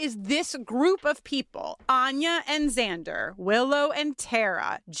 how is this group of people, Anya and Xander, Willow and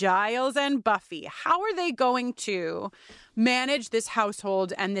Tara, Giles and Buffy, how are they going to manage this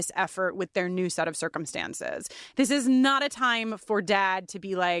household and this effort with their new set of circumstances? This is not a time for Dad to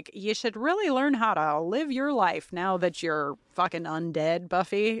be like, you should really learn how to live your life now that you're fucking undead,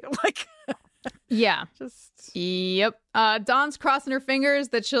 Buffy. Like... Yeah. Yep. Dawn's crossing her fingers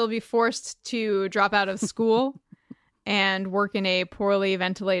that she'll be forced to drop out of school and work in a poorly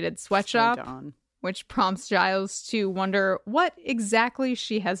ventilated sweatshop, which prompts Giles to wonder what exactly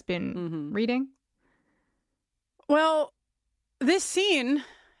she has been reading. Well, this scene,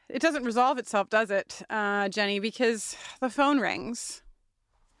 it doesn't resolve itself, does it, Jenny? Because the phone rings.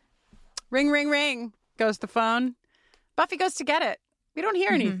 Ring, ring, ring, goes the phone. Buffy goes to get it. We don't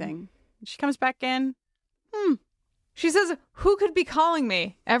hear anything. She comes back in. She says, who could be calling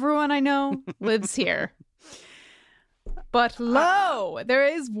me? Everyone I know lives here. But lo, there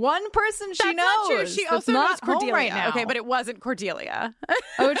is one person she knows. Not true. She also knows Cordelia right now. Okay, but it wasn't Cordelia.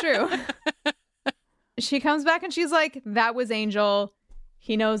 Oh, true. She comes back and she's like, that was Angel.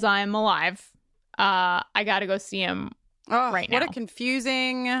 He knows I'm alive. I got to go see him right now. What a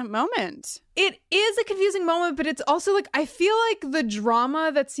confusing moment. It is a confusing moment, but it's also like, I feel like the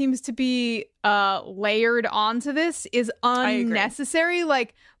drama that seems to be layered onto this is unnecessary.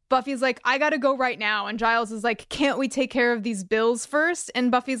 Like, Buffy's like, I gotta go right now. And Giles is like, can't we take care of these bills first? And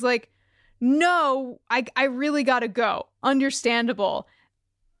Buffy's like, no, I really gotta go. Understandable.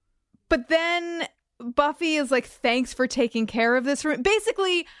 But then Buffy is like, thanks for taking care of this.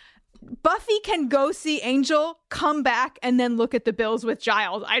 Basically, Buffy can go see Angel, come back, and then look at the bills with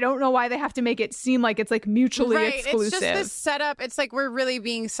Giles. I don't know why they have to make it seem like it's like mutually exclusive. It's just this setup. It's like we're really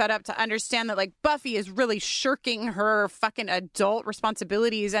being set up to understand that like Buffy is really shirking her fucking adult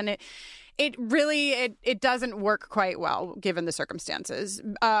responsibilities, and it really doesn't work quite well given the circumstances.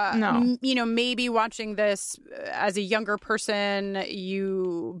 No. Maybe watching this as a younger person,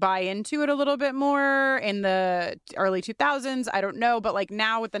 you buy into it a little bit more in the early 2000s. I don't know. But like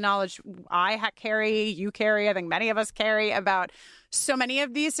now with the knowledge I carry, you carry, I think many of us carry about so many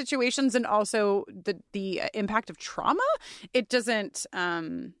of these situations and also the impact of trauma, it doesn't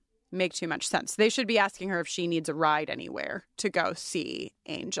make too much sense. They should be asking her if she needs a ride anywhere to go see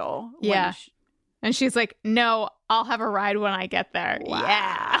Angel. Yeah. And she's like, no, I'll have a ride when I get there. Wow.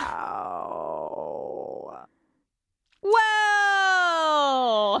 Yeah.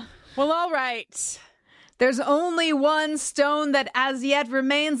 Well, Well, all right. There's only one stone that as yet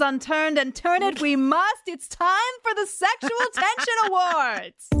remains unturned, and turn it we must. It's time for the Sexual Tension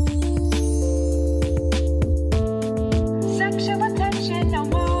Awards. Sexual Tension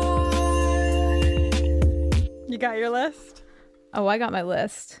Award. You got your list? Oh, I got my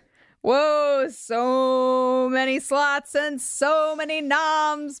list. Whoa, so many slots and so many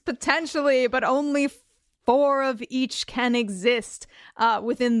noms potentially, but only 4 of each can exist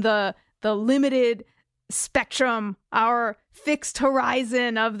within the limited spectrum, our fixed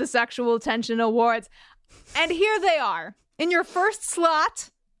horizon of the Sexual Tension Awards. And here they are. In your first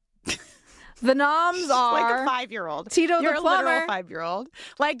slot, the noms are... like a 5-year-old. Tito You're the Plumber. a literal 5-year-old.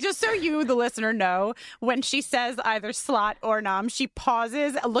 Like, just so you, the listener, know, when she says either slot or nom, she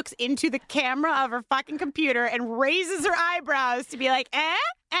pauses, looks into the camera of her fucking computer, and raises her eyebrows to be like,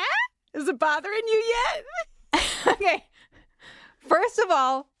 is it bothering you yet? Okay. First of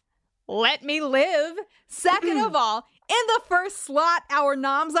all, let me live. Second of all, in the first slot, our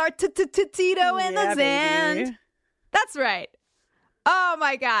noms are Tito and the Zand. That's right. Oh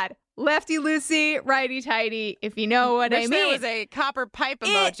my God. Lefty loosey, righty tighty, if you know what I mean. There was a copper pipe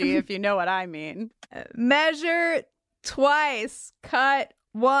emoji, if you know what I mean. Measure twice, cut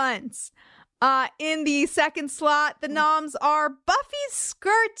once. In the second slot, the noms are Buffy's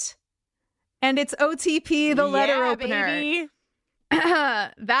skirt. And it's OTP, the letter opener. Baby.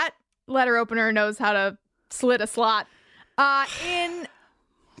 That letter opener knows how to slit a slot.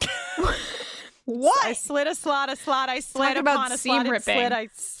 What? I slit a slot, I slit Talk upon about a seam slot, ripping. slit, I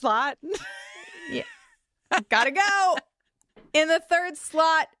slot. Yeah. Gotta go. In the third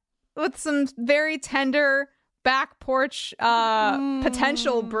slot, with some very tender back porch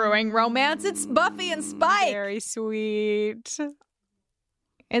potential brewing romance, it's Buffy and Spike. Very sweet.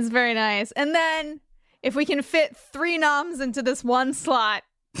 It's very nice. And then, if we can fit 3 noms into this one slot...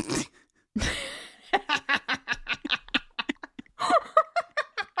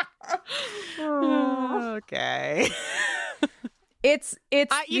 Okay. It's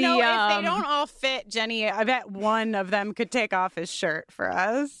you know, if they don't all fit, Jenny, I bet one of them could take off his shirt for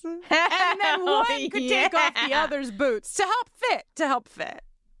us. And then one could take off the other's boots to help fit.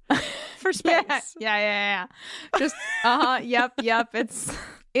 For space. Yeah. Just yep.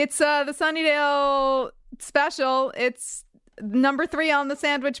 It's the Sunnydale special. It's number 3 on the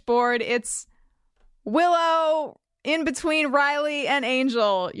sandwich board. It's Willow in between Riley and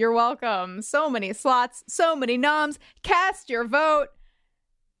Angel. You're welcome. So many slots, so many noms. Cast your vote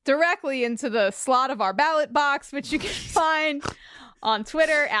directly into the slot of our ballot box, which you can find on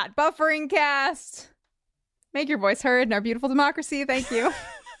Twitter at BufferingCast. Make your voice heard in our beautiful democracy. Thank you.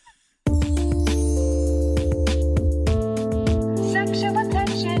 Sexual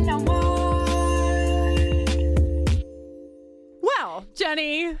Tension Award. Well,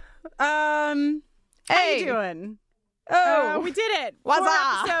 Jenny, how you doing? Oh, we did it. What's 4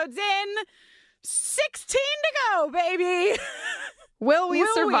 up? episodes in, 16 to go, baby. Will we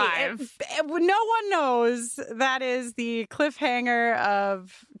survive? No one knows. That is the cliffhanger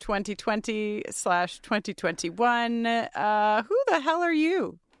of 2020/2021. Who the hell are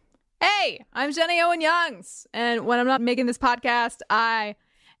you? Hey, I'm Jenny Owen Youngs. And when I'm not making this podcast, I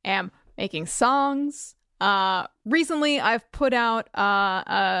am making songs. Recently, I've put out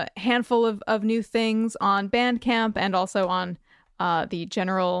a handful of new things on Bandcamp and also on the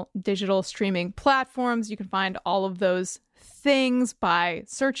general digital streaming platforms. You can find all of those things by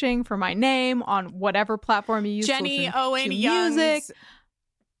searching for my name on whatever platform you use. Jenny Owen Youngs,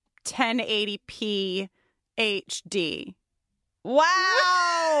 1080p HD.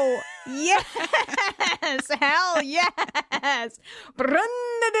 Wow! Yes! Hell yes!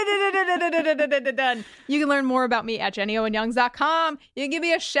 You can learn more about me at JennyOwenYoungs.com. You can give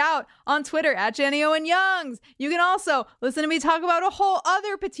me a shout on Twitter at JennyOwenYoungs. You can also listen to me talk about a whole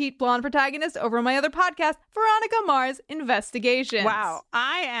other petite blonde protagonist over on my other podcast, Veronica Mars Investigations. Wow.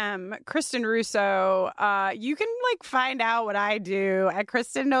 I am Kristen Russo. You can find out what I do at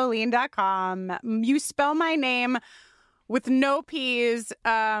KristenNolene.com. You spell my name with no P's,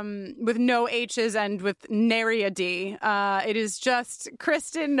 with no H's, and with nary a D. It is just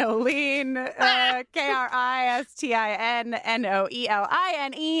Kristen Noline,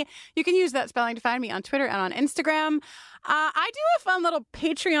 KristinnOeline. You can use that spelling to find me on Twitter and on Instagram. I do a fun little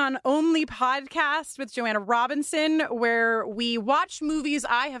Patreon-only podcast with Joanna Robinson where we watch movies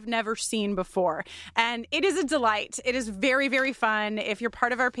I have never seen before. And it is a delight. It is very, very fun. If you're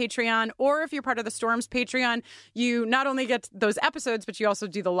part of our Patreon or if you're part of the Storms Patreon, you not only get those episodes, but you also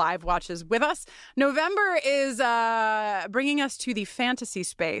do the live watches with us. November is bringing us to the fantasy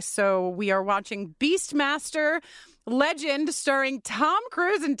space. So we are watching Beastmaster, Legend, starring Tom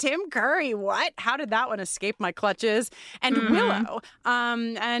Cruise and Tim Curry. What? How did that one escape my clutches? And Willow.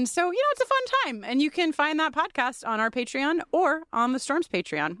 And so, it's a fun time. And you can find that podcast on our Patreon or on the Storms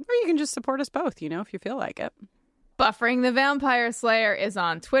Patreon. Or you can just support us both, if you feel like it. Buffering the Vampire Slayer is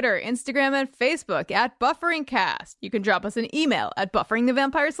on Twitter, Instagram, and Facebook at BufferingCast. You can drop us an email at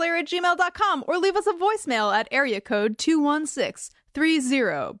bufferingthevampireslayer@gmail.com or leave us a voicemail at area code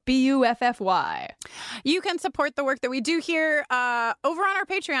 216-30-BUFFY. You can support the work that we do here over on our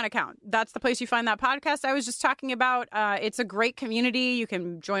Patreon account. That's the place you find that podcast I was just talking about. It's a great community. You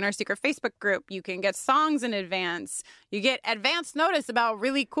can join our secret Facebook group. You can get songs in advance. You get advance notice about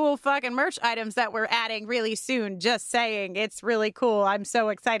really cool fucking merch items that we're adding really soon. Just saying, it's really cool. I'm so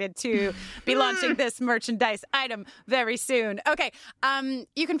excited to be launching this merchandise item very soon. Okay,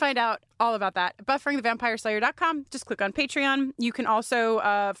 you can find out all about that at bufferingthevampireslayer.com. Just click on Patreon. You can also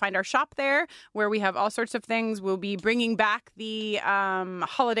find our shop there where we have all sorts of things. We'll be bringing back the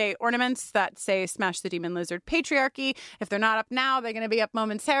holiday ornaments that say Smash the Demon Lizard Patriarchy. If they're not up now, they're going to be up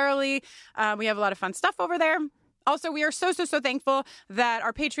momentarily. We have a lot of fun stuff over there. Also, we are so thankful that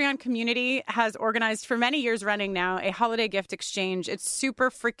our Patreon community has organized for many years running now a holiday gift exchange. It's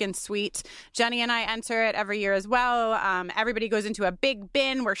super freaking sweet. Jenny and I enter it every year as well. Everybody goes into a big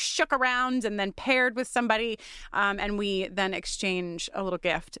bin. We're shook around and then paired with somebody, and we then exchange a little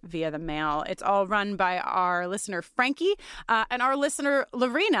gift via the mail. It's all run by our listener, Frankie, and our listener,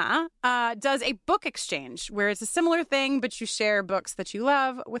 Lorena, does a book exchange where it's a similar thing, but you share books that you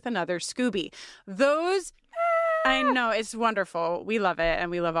love with another Scooby. I know, it's wonderful. We love it, and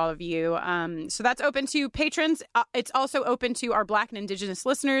we love all of you. So that's open to patrons. It's also open to our Black and Indigenous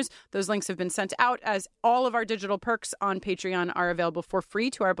listeners. Those links have been sent out, as all of our digital perks on Patreon are available for free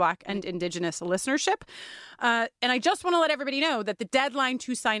to our Black and Indigenous listenership. And I just want to let everybody know that the deadline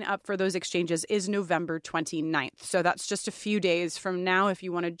to sign up for those exchanges is November 29th. So that's just a few days from now. If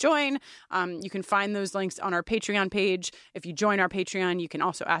you want to join, you can find those links on our Patreon page. If you join our Patreon, you can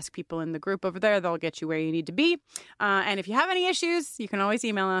also ask people in the group over there. They'll get you where you need to be. And if you have any issues, you can always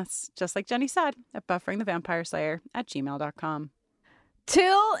email us, just like Jenny said, at bufferingthevampireslayer@gmail.com.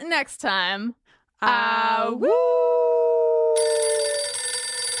 Till next time. Woo!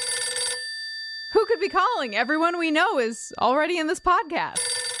 Who could be calling? Everyone we know is already in this podcast.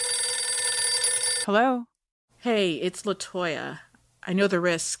 Hello? Hey, it's LaToya. I know the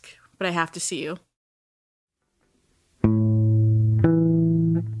risk, but I have to see you.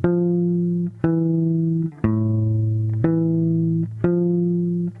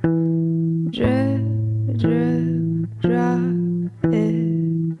 Drip, drip, drop.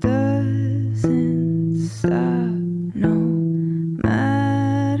 It doesn't stop, no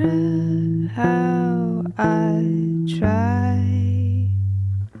matter how I try.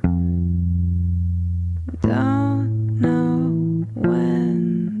 Don't know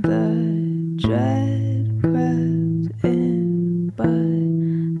when the dread crept in,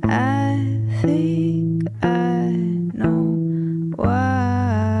 but I think I know why.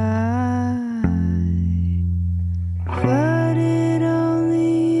 Flooded on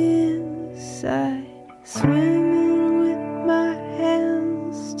the inside, swimming with my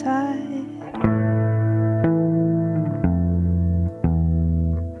hands tied.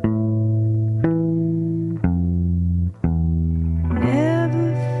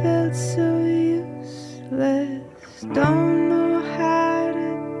 Never felt so useless, don't know how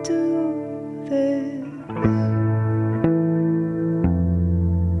to do this.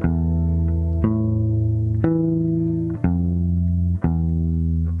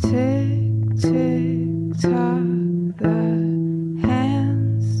 Tick, tick, tock, the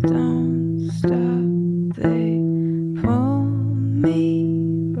hands don't stop. They pull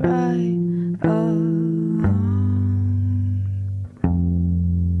me right along.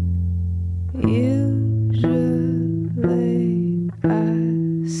 Usually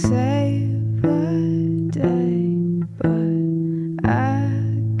I save a day, but I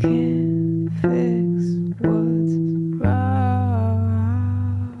can't fix what's wrong.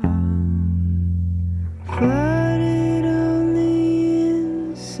 Flooded on the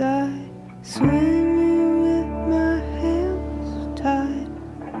inside, swimming with my hands tied.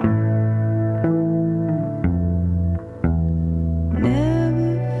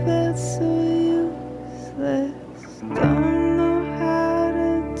 Never felt so useless, don't know how to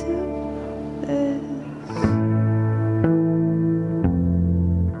do this.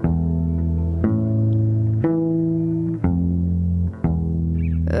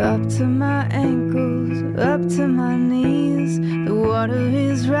 Up to my ankles, up to my knees, the water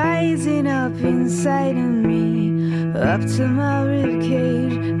is rising up inside of me. Up to my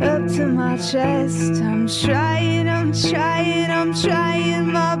ribcage, up to my chest. I'm trying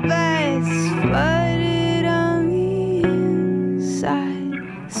my best. Flooded on the inside,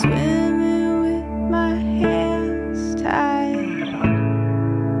 swimming with my hands tied.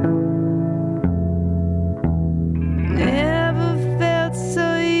 Never felt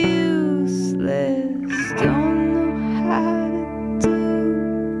so useless. Don't know how to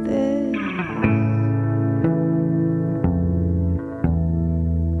do this.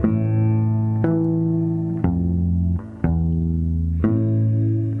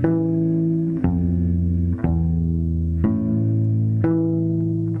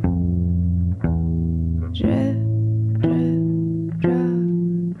 Drip, drip,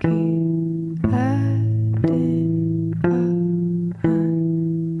 drop, keep adding up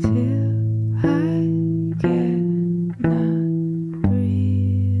until I cannot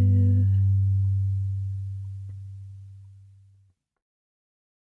breathe.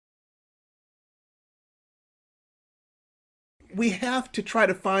 We have to try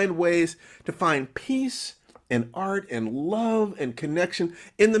to find ways to find peace and art and love and connection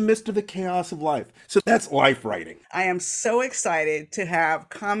in the midst of the chaos of life. So that's life writing. I am so excited to have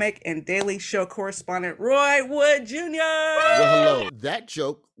comic and Daily Show correspondent Roy Wood Jr. Well, hello. That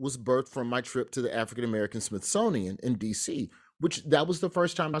joke was birthed from my trip to the African American Smithsonian in D.C., which that was the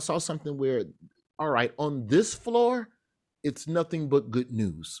first time I saw something where, all right, on this floor, it's nothing but good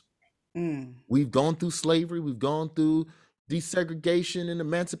news. We've gone through slavery. We've gone through desegregation and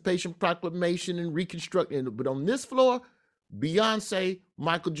Emancipation Proclamation and Reconstruction. But on this floor, Beyonce,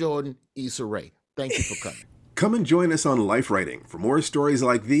 Michael Jordan, Issa Rae. Thank you for coming. Come and join us on Life Writing for more stories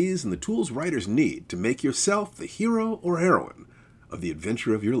like these and the tools writers need to make yourself the hero or heroine of the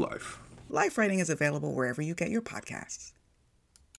adventure of your life. Life Writing is available wherever you get your podcasts.